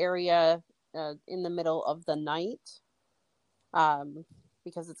busy area in the middle of the night,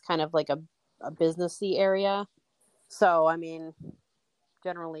 because it's kind of like a businessy area. So, I mean,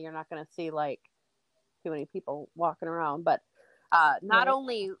 generally you're not going to see like too many people walking around, but not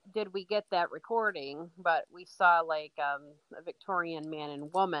only did we get that recording, but we saw like a Victorian man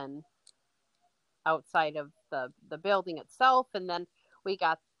and woman outside of the building itself. And then we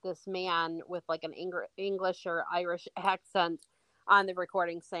got this man with like an English or Irish accent on the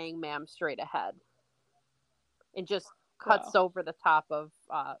recording saying, "Ma'am, straight ahead." It just cuts over the top of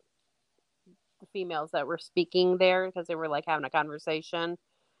the females that were speaking there, because they were like having a conversation,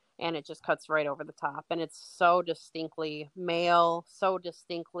 and it just cuts right over the top. And it's so distinctly male, so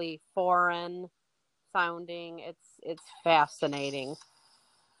distinctly foreign sounding. It's fascinating.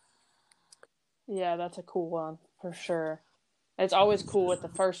 Yeah, that's a cool one for sure. It's always cool with the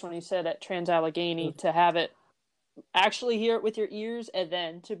first one you said at Trans-Allegheny to have it actually hear it with your ears and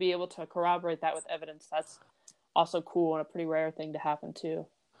then to be able to corroborate that with evidence. That's also cool and a pretty rare thing to happen too.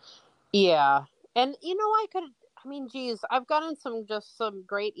 Yeah. And geez, I've gotten some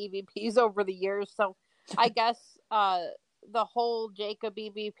great EVPs over the years. So I guess the whole Jacob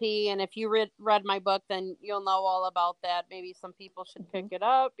EVP, and if you read my book, then you'll know all about that. Maybe some people should pick it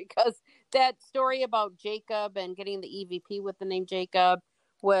up, because that story about Jacob and getting the EVP with the name Jacob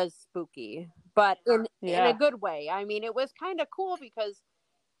was spooky, but in a good way. I mean, it was kind of cool because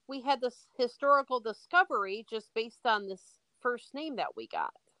we had this historical discovery just based on this first name that we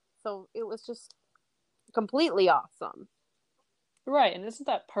got. So it was just completely awesome. Right. And isn't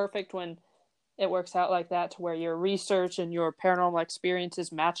that perfect when it works out like that, to where your research and your paranormal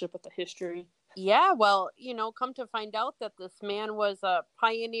experiences match up with the history? Yeah, well, come to find out that this man was a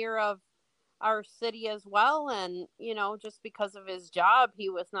pioneer of our city as well. And, just because of his job, he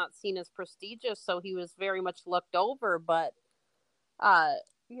was not seen as prestigious. So he was very much looked over. But,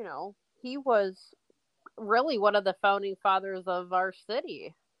 he was really one of the founding fathers of our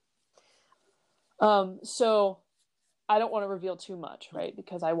city. So I don't want to reveal too much, right?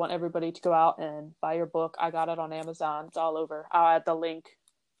 Because I want everybody to go out and buy your book. I got it on Amazon. It's all over. I'll add the link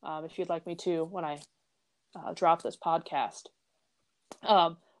if you'd like me to when I drop this podcast.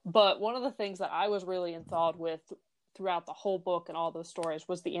 But one of the things that I was really enthralled with throughout the whole book and all those stories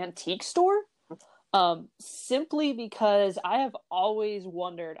was the antique store. Simply because I have always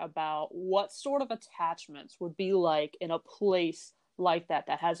wondered about what sort of attachments would be like in a place like that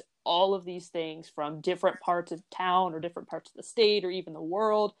has all of these things from different parts of town or different parts of the state or even the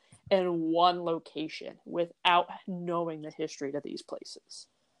world in one location without knowing the history to these places.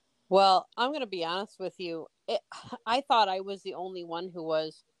 Well, I'm going to be honest with you. I thought I was the only one who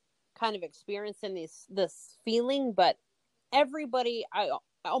was kind of experiencing this feeling, but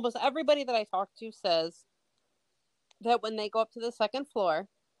almost everybody that I talk to says that when they go up to the second floor,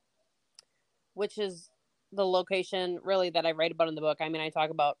 which is the location really that I write about in the book. I mean, I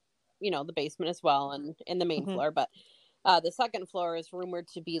talk about, the basement as well and in the main floor, but the second floor is rumored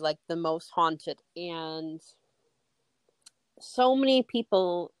to be like the most haunted. And so many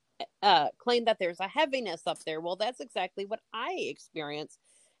people claim that there's a heaviness up there. Well, that's exactly what I experienced.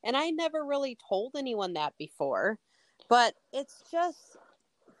 And I never really told anyone that before, but it's just,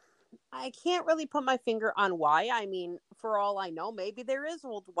 I can't really put my finger on why. I mean, for all I know, maybe there is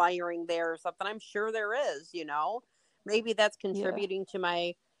old wiring there or something. I'm sure there is, maybe that's contributing to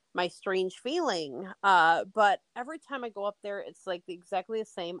my strange feeling. But every time I go up there, it's like exactly the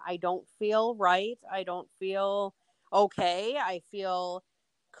same. I don't feel right. I don't feel okay. I feel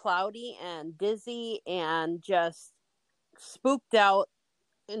cloudy and dizzy and just spooked out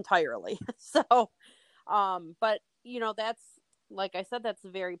entirely. So, but that's, like I said, that's a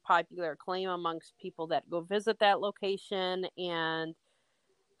very popular claim amongst people that go visit that location. And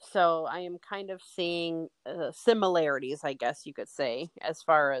so I am kind of seeing similarities, I guess you could say, as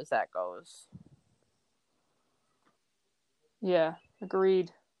far as that goes. Yeah,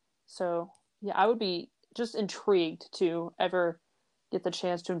 agreed. So, yeah, I would be just intrigued to ever get the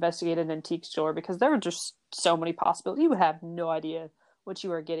chance to investigate an antique store, because there are just so many possibilities. You would have no idea what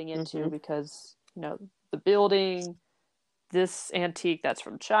you are getting into because, the building, this antique that's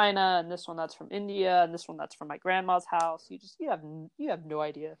from China, and this one that's from India, and this one that's from my grandma's house. You have no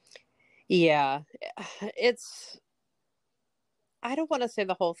idea. Yeah, I don't want to say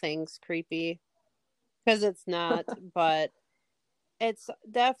the whole thing's creepy, because it's not, but it's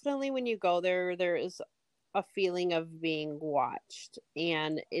definitely, when you go there is a feeling of being watched,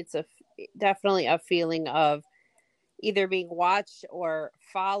 and it's definitely a feeling of either being watched or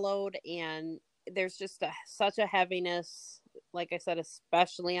followed, and there's just such a heaviness. Like I said,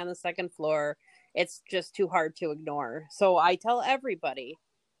 especially on the second floor, it's just too hard to ignore. So I tell everybody,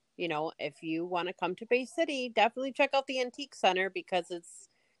 if you want to come to Bay City, definitely check out the Antique Center, because it's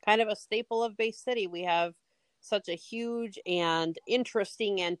kind of a staple of Bay City. We have such a huge and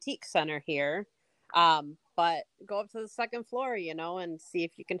interesting antique center here. But go up to the second floor, and see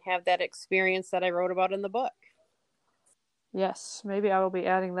if you can have that experience that I wrote about in the book. Yes, maybe I will be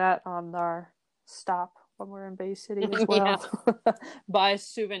adding that on our stop when we're in Bay City as well. Buy a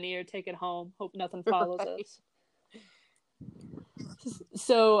souvenir, take it home, hope nothing follows us.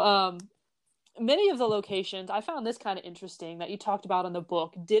 So, many of the locations, I found this kind of interesting that you talked about in the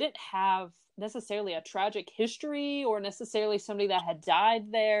book, didn't have necessarily a tragic history or necessarily somebody that had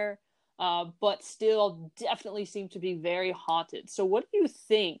died there, but still definitely seemed to be very haunted. So what do you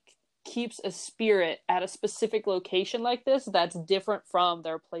think keeps a spirit at a specific location like this that's different from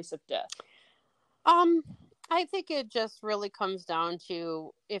their place of death? I think it just really comes down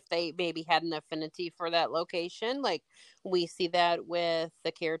to if they maybe had an affinity for that location. Like we see that with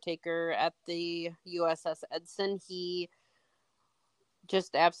the caretaker at the USS Edson. He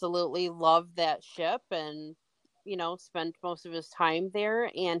just absolutely loved that ship and, spent most of his time there,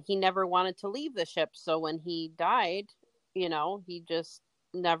 and he never wanted to leave the ship. So when he died, he just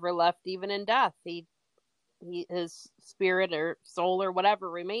never left, even in death. His spirit or soul or whatever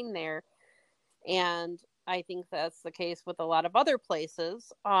remained there. And I think that's the case with a lot of other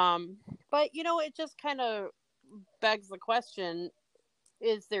places. But it just kind of begs the question,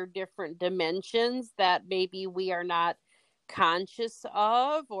 is there different dimensions that maybe we are not conscious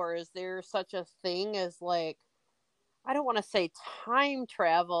of, or is there such a thing as, like, I don't want to say time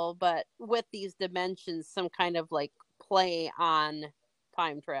travel, but with these dimensions, some kind of like play on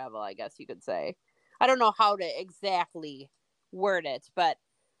time travel, I guess you could say. I don't know how to exactly word it, but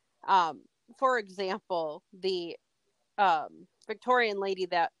for example, the Victorian lady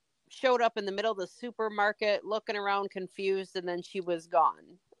that showed up in the middle of the supermarket looking around confused and then she was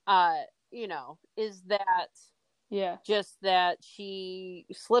gone. Is that just that she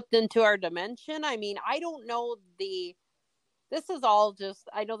slipped into our dimension? I mean, I don't know. This is all just,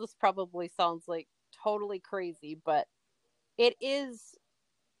 I know this probably sounds like totally crazy, but it is,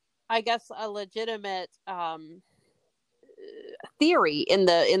 I guess, a legitimate theory in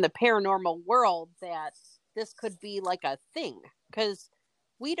the paranormal world that this could be like a thing, because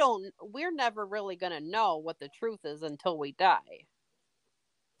we're never really going to know what the truth is until we die.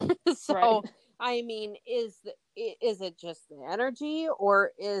 So right. I mean, is it just the energy,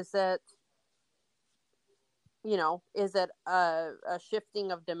 or is it a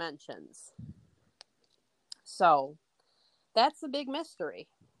shifting of dimensions? So that's a big mystery.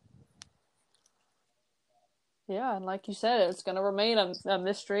 Yeah, and like you said, it's going to remain a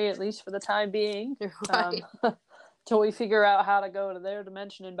mystery, at least for the time being. Right. Till we figure out how to go to their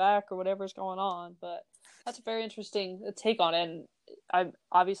dimension and back, or whatever's going on. But that's a very interesting take on it. And I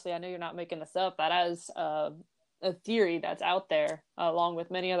know you're not making this up. That is a theory that's out there, along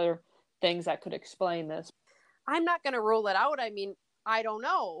with many other things that could explain this. I'm not going to rule it out. I mean, I don't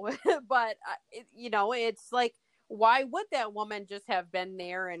know. But, it's like, why would that woman just have been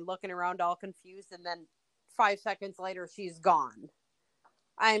there and looking around all confused, and then 5 seconds later she's gone?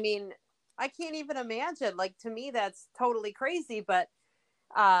 I mean, I can't even imagine. Like, to me, that's totally crazy. But,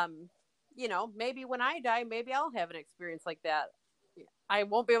 maybe when I die, maybe I'll have an experience like that. I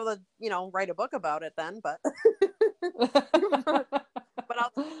won't be able to, write a book about it then, but but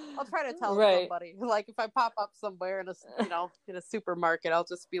I'll try to tell somebody. Like, if I pop up somewhere in a supermarket, I'll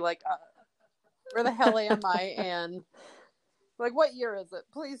just be like, where the hell am I? And like, what year is it?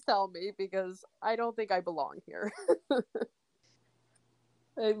 Please tell me, because I don't think I belong here.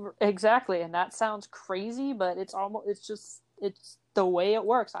 Exactly. And that sounds crazy, but it's the way it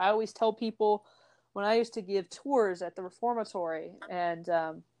works. I always tell people, when I used to give tours at the reformatory, and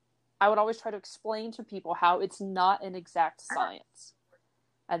I would always try to explain to people how it's not an exact science.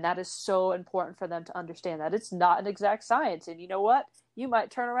 And that is so important for them to understand, that it's not an exact science. And you know what? You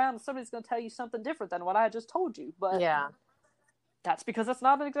might turn around and somebody's going to tell you something different than what I just told you. But yeah, that's because it's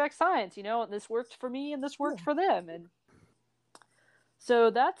not an exact science, and this worked for me and this worked for them. And so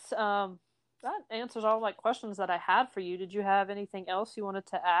that's that answers all my questions that I had for you. Did you have anything else you wanted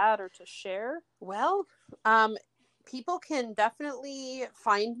to add or to share? Well, people can definitely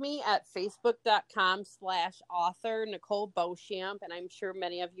find me at facebook.com/author Nicole Beauchamp. And I'm sure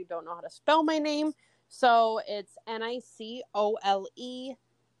many of you don't know how to spell my name. So it's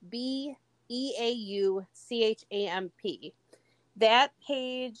NicoleBeauchamp. That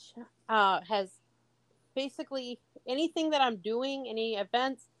page has basically anything that I'm doing, any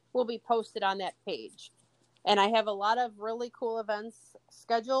events, will be posted on that page. And I have a lot of really cool events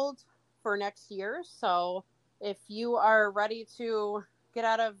scheduled for next year. So if you are ready to get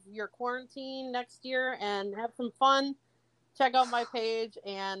out of your quarantine next year and have some fun, check out my page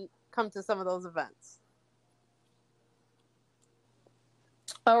and come to some of those events.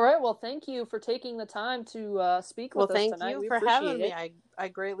 All right. Well, thank you for taking the time to speak with us tonight. Well, thank you for having me. I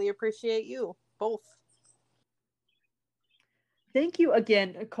greatly appreciate you both. Thank you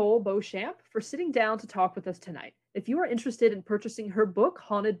again, Nicole Beauchamp, for sitting down to talk with us tonight. If you are interested in purchasing her book,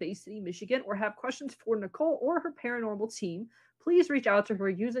 Haunted Bay City, Michigan, or have questions for Nicole or her paranormal team, please reach out to her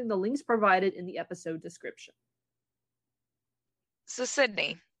using the links provided in the episode description. So,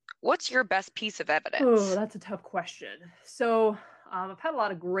 Sydney, what's your best piece of evidence? Oh, that's a tough question. So, I've had a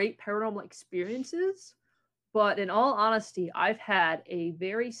lot of great paranormal experiences, but in all honesty, I've had a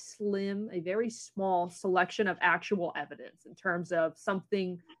very small selection of actual evidence in terms of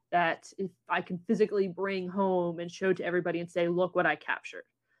something that if I can physically bring home and show to everybody and say, look what I captured.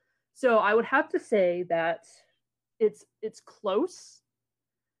 So I would have to say that it's close,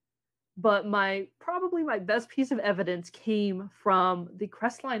 but probably my best piece of evidence came from the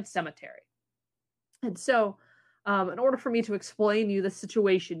Crestline Cemetery. And so in order for me to explain you the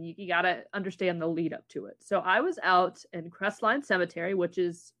situation, you got to understand the lead up to it. So I was out in Crestline Cemetery, which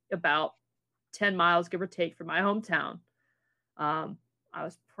is about 10 miles, give or take, from my hometown. I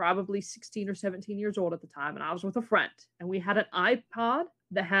was probably 16 or 17 years old at the time, and I was with a friend, and we had an iPod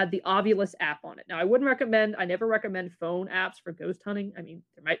that had the Ovilus app on it. Now, I never recommend phone apps for ghost hunting. I mean,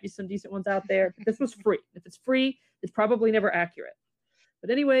 there might be some decent ones out there, but this was free. If it's free, it's probably never accurate. But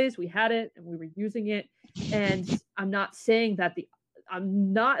anyways, we had it, and we were using it, and I'm not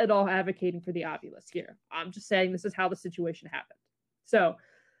at all advocating for the Ovilus here. I'm just saying this is how the situation happened. So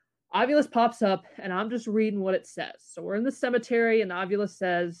Ovilus pops up, and I'm just reading what it says. So we're in the cemetery, and Ovilus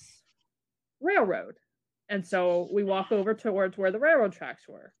says railroad. And so we walk over towards where the railroad tracks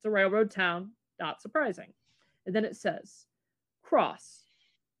were. It's a railroad town, not surprising. And then it says cross.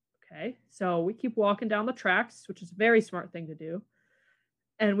 Okay, so we keep walking down the tracks, which is a very smart thing to do.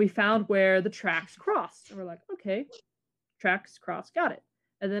 And we found where the tracks cross. And we're like, okay, tracks cross, got it.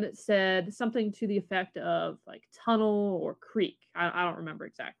 And then it said something to the effect of like tunnel or creek. I don't remember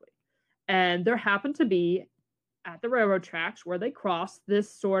exactly. And there happened to be at the railroad tracks where they crossed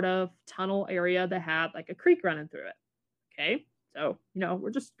this sort of tunnel area that had like a creek running through it. Okay, so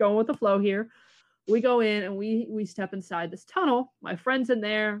we're just going with the flow here. We go in and we step inside this tunnel. My friend's in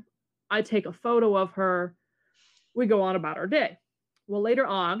there. I take a photo of her. We go on about our day. Well, later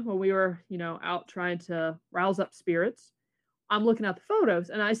on, when we were out trying to rouse up spirits, I'm looking at the photos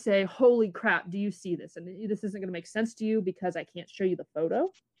and I say, holy crap, do you see this? And this isn't going to make sense to you because I can't show you the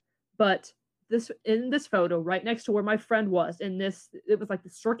photo. But in this photo, right next to where my friend was, it was like the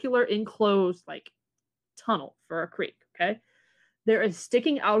circular enclosed like tunnel for a creek. Okay. There is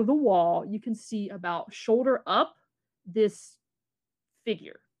sticking out of the wall, you can see about shoulder up, this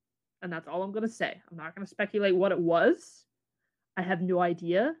figure. And that's all I'm going to say. I'm not going to speculate what it was. I have no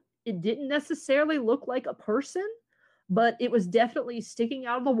idea. It didn't necessarily look like a person, but it was definitely sticking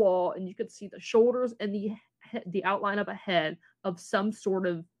out of the wall, and you could see the shoulders and the outline of a head of some sort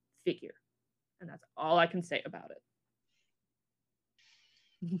of figure. And that's all I can say about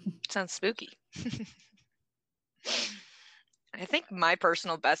it. Sounds spooky. I think my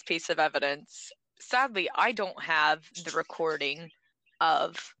personal best piece of evidence, sadly, I don't have the recording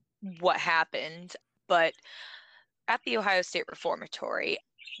of what happened, but at the Ohio State Reformatory,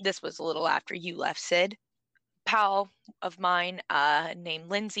 this was a little after you left, Sid, pal of mine named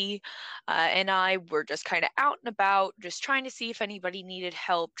Lindsay and I were just kind of out and about, just trying to see if anybody needed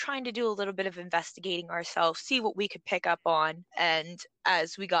help, trying to do a little bit of investigating ourselves, see what we could pick up on. And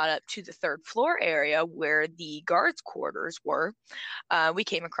as we got up to the third floor area where the guards' quarters were, we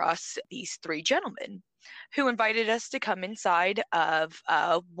came across these three gentlemen who invited us to come inside of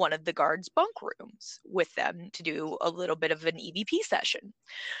one of the guards' bunk rooms with them to do a little bit of an EVP session.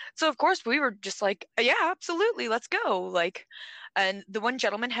 So of course we were just like, yeah, absolutely, let's go. And the one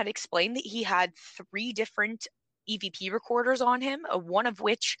gentleman had explained that he had 3 different EVP recorders on him, one of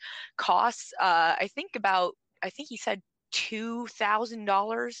which costs, I think he said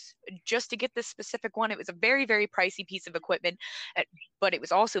 $2,000 just to get this specific one. It was a very, very pricey piece of equipment, but it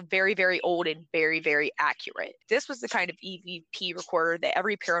was also very, very old and very, very accurate. This was the kind of EVP recorder that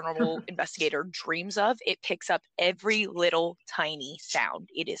every paranormal investigator dreams of. It picks up every little tiny sound.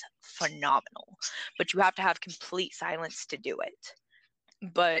 It is phenomenal, but you have to have complete silence to do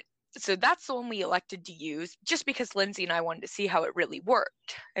it. But so that's the one we elected to use just because Lindsay and I wanted to see how it really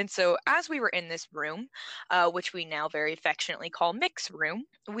worked. And so as we were in this room, which we now very affectionately call Mix Room,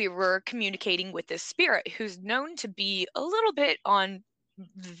 we were communicating with this spirit who's known to be a little bit on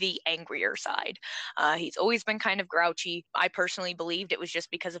the angrier side. He's always been kind of grouchy. I personally believed it was just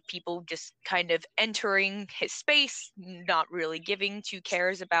because of people just kind of entering his space, not really giving 2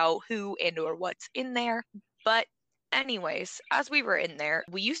 cares about who and or what's in there. But anyways, as we were in there,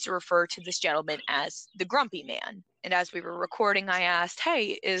 we used to refer to this gentleman as the Grumpy Man. And as we were recording, I asked,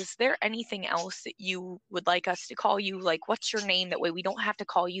 hey, is there anything else that you would like us to call you? Like, what's your name? That way we don't have to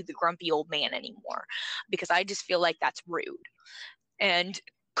call you the Grumpy Old Man anymore, because I just feel like that's rude. And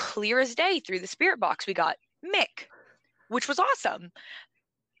clear as day through the spirit box, we got Mick, which was awesome.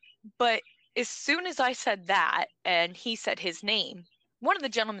 But as soon as I said that and he said his name, one of the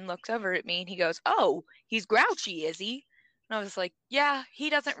gentlemen looks over at me and he goes, oh, he's grouchy, is he? And I was like, yeah, he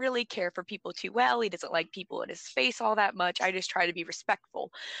doesn't really care for people too well. He doesn't like people in his face all that much. I just try to be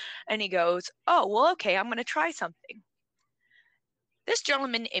respectful. And he goes, oh, well, okay, I'm going to try something. This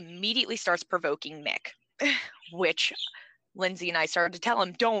gentleman immediately starts provoking Mick, which Lindsay and I started to tell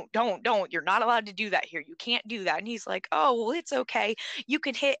him, don't. You're not allowed to do that here. You can't do that. And he's like, oh, well, it's okay. You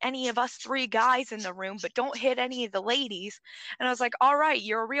can hit any of us 3 guys in the room, but don't hit any of the ladies. And I was like, all right,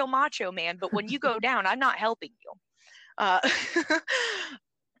 you're a real macho man, but when you go down, I'm not helping you.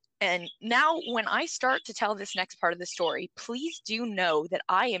 And now when I start to tell this next part of the story, please do know that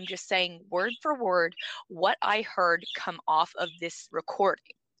I am just saying word for word what I heard come off of this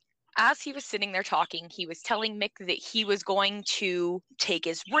recording. As he was sitting there talking, he was telling Mick that he was going to take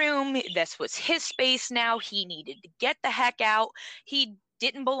his room. This was his space now. He needed to get the heck out. He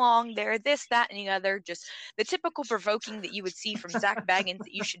didn't belong there, this, that, and the other. Just the typical provoking that you would see from Zach Baggins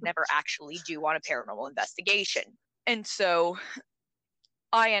that you should never actually do on a paranormal investigation. And so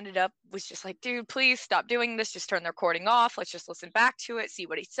I ended up was just like, dude, please stop doing this. Just turn the recording off. Let's just listen back to it, see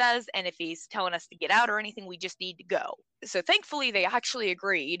what he says. And if he's telling us to get out or anything, we just need to go. So thankfully, they actually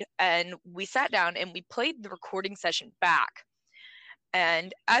agreed. And we sat down and we played the recording session back.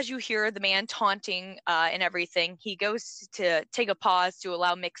 And as you hear the man taunting and everything, he goes to take a pause to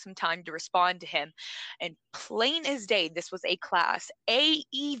allow Mick some time to respond to him. And plain as day, this was a class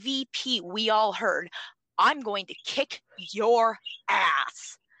AEVP. We all heard, I'm going to kick your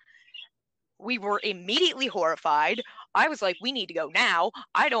ass. We were immediately horrified. I was like, we need to go now.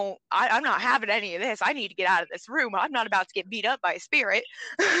 I'm not having any of this. I need to get out of this room. I'm not about to get beat up by a spirit.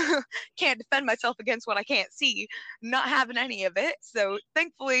 Can't defend myself against what I can't see. Not having any of it. So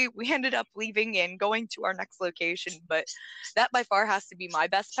thankfully, we ended up leaving and going to our next location. But that by far has to be my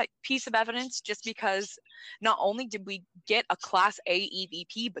best piece of evidence, just because not only did we get a Class A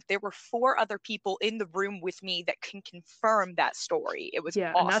EVP, but there were 4 other people in the room with me that can confirm that story. It was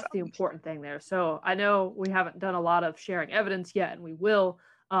awesome. And that's the important thing there. So I know we haven't done a lot of sharing evidence yet, and we will.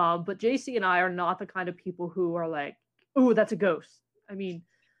 But JC and I are not the kind of people who are like, "Ooh, that's a ghost." I mean,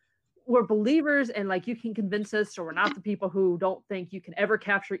 we're believers, and like you can convince us. So we're not the people who don't think you can ever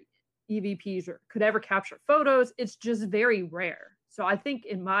capture EVPs or could ever capture photos. It's just very rare. So I think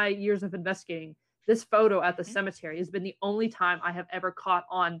in my years of investigating, this photo at the cemetery has been the only time I have ever caught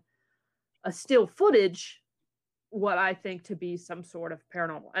on a still footage what I think to be some sort of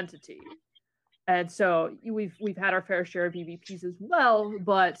paranormal entity. And so we've had our fair share of EVPs as well,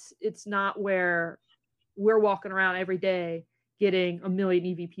 but it's not where we're walking around every day getting a million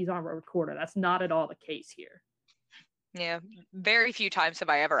EVPs on a recorder. That's not at all the case here. Yeah, very few times have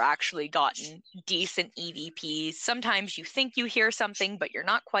I ever actually gotten decent EVPs. Sometimes you think you hear something, but you're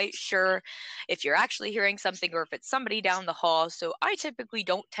not quite sure if you're actually hearing something or if it's somebody down the hall. So I typically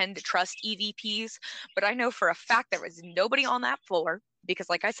don't tend to trust EVPs, but I know for a fact there was nobody on that floor because,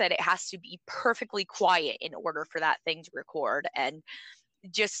 like I said, it has to be perfectly quiet in order for that thing to record. And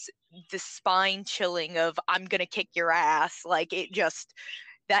just the spine chilling of, I'm going to kick your ass, like it just...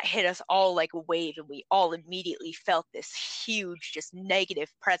 that hit us all like a wave, and we all immediately felt this huge, just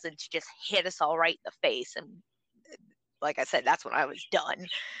negative presence just hit us all right in the face. And like I said, that's when I was done.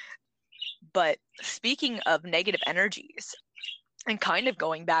 But speaking of negative energies, and kind of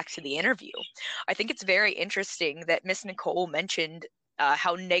going back to the interview, I think it's very interesting that Miss Nicole mentioned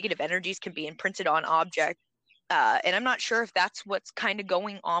how negative energies can be imprinted on objects. And I'm not sure if that's what's kind of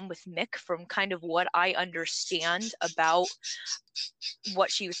going on with Mick, from kind of what I understand about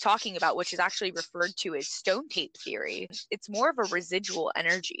what she was talking about, which is actually referred to as stone tape theory. It's more of a residual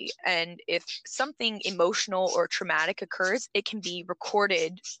energy. And if something emotional or traumatic occurs, it can be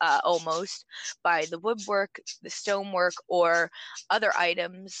recorded almost by the woodwork, the stonework, or other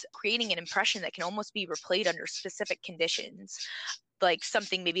items, creating an impression that can almost be replayed under specific conditions. Like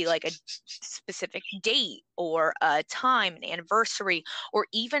something maybe like a specific date or a time, an anniversary, or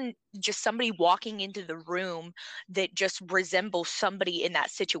even just somebody walking into the room that just resembles somebody in that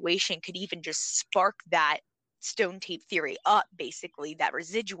situation could even just spark that stone tape theory up. Basically, that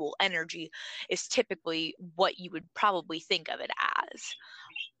residual energy is typically what you would probably think of it as.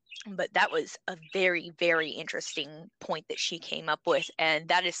 But that was a very, very interesting point that she came up with. And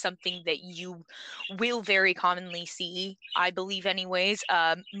that is something that you will very commonly see, I believe anyways.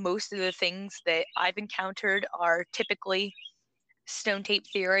 Most of the things that I've encountered are typically stone tape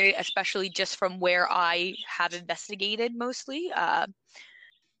theory, especially just from where I have investigated mostly.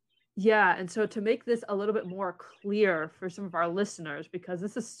 Yeah, and so to make this a little bit more clear for some of our listeners, because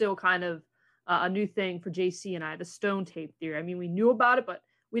this is still kind of a new thing for JC and I, the stone tape theory. I mean, we knew about it, but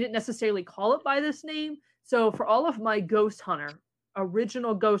we didn't necessarily call it by this name. So for all of my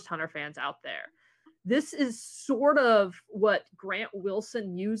original Ghost Hunter fans out there, this is sort of what Grant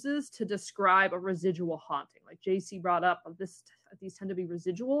Wilson uses to describe a residual haunting. Like JC brought up, these tend to be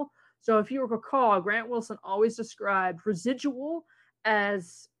residual. So if you recall, Grant Wilson always described residual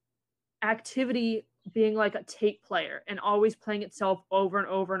as activity being like a tape player and always playing itself over and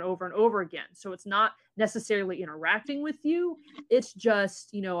over and over and over again. So it's not necessarily interacting with you. It's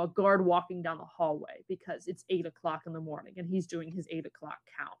just, a guard walking down the hallway because it's 8:00 in the morning and he's doing his 8:00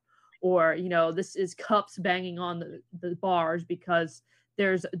 count. Or, this is cups banging on the bars because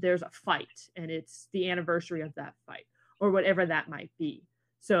there's a fight and it's the anniversary of that fight or whatever that might be.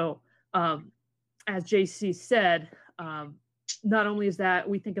 So, as JC said, not only is that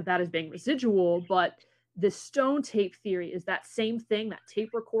we think of that as being residual, but the stone tape theory is that same thing, that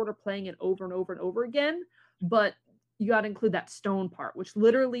tape recorder playing it over and over and over again. But you got to include that stone part, which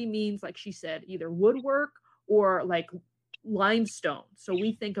literally means, like she said, either woodwork or like limestone. So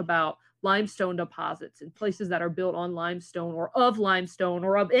we think about limestone deposits and places that are built on limestone or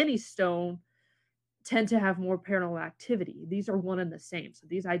of any stone tend to have more paranormal activity. These are one and the same. So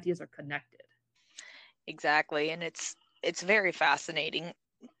these ideas are connected. Exactly. And it's very fascinating,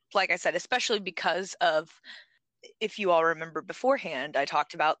 like I said, especially because of, if you all remember beforehand, I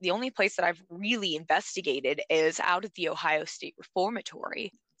talked about the only place that I've really investigated is out at the Ohio State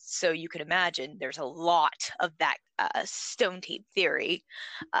Reformatory. So you can imagine there's a lot of that stone tape theory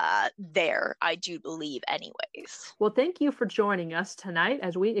there, I do believe anyways. Well, thank you for joining us tonight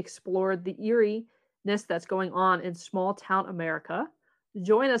as we explored the eeriness that's going on in small town America.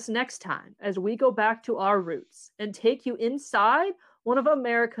 Join us next time as we go back to our roots and take you inside one of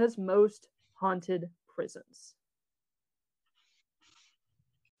America's most haunted prisons.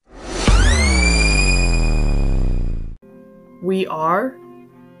 We are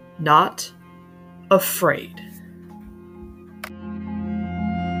not afraid.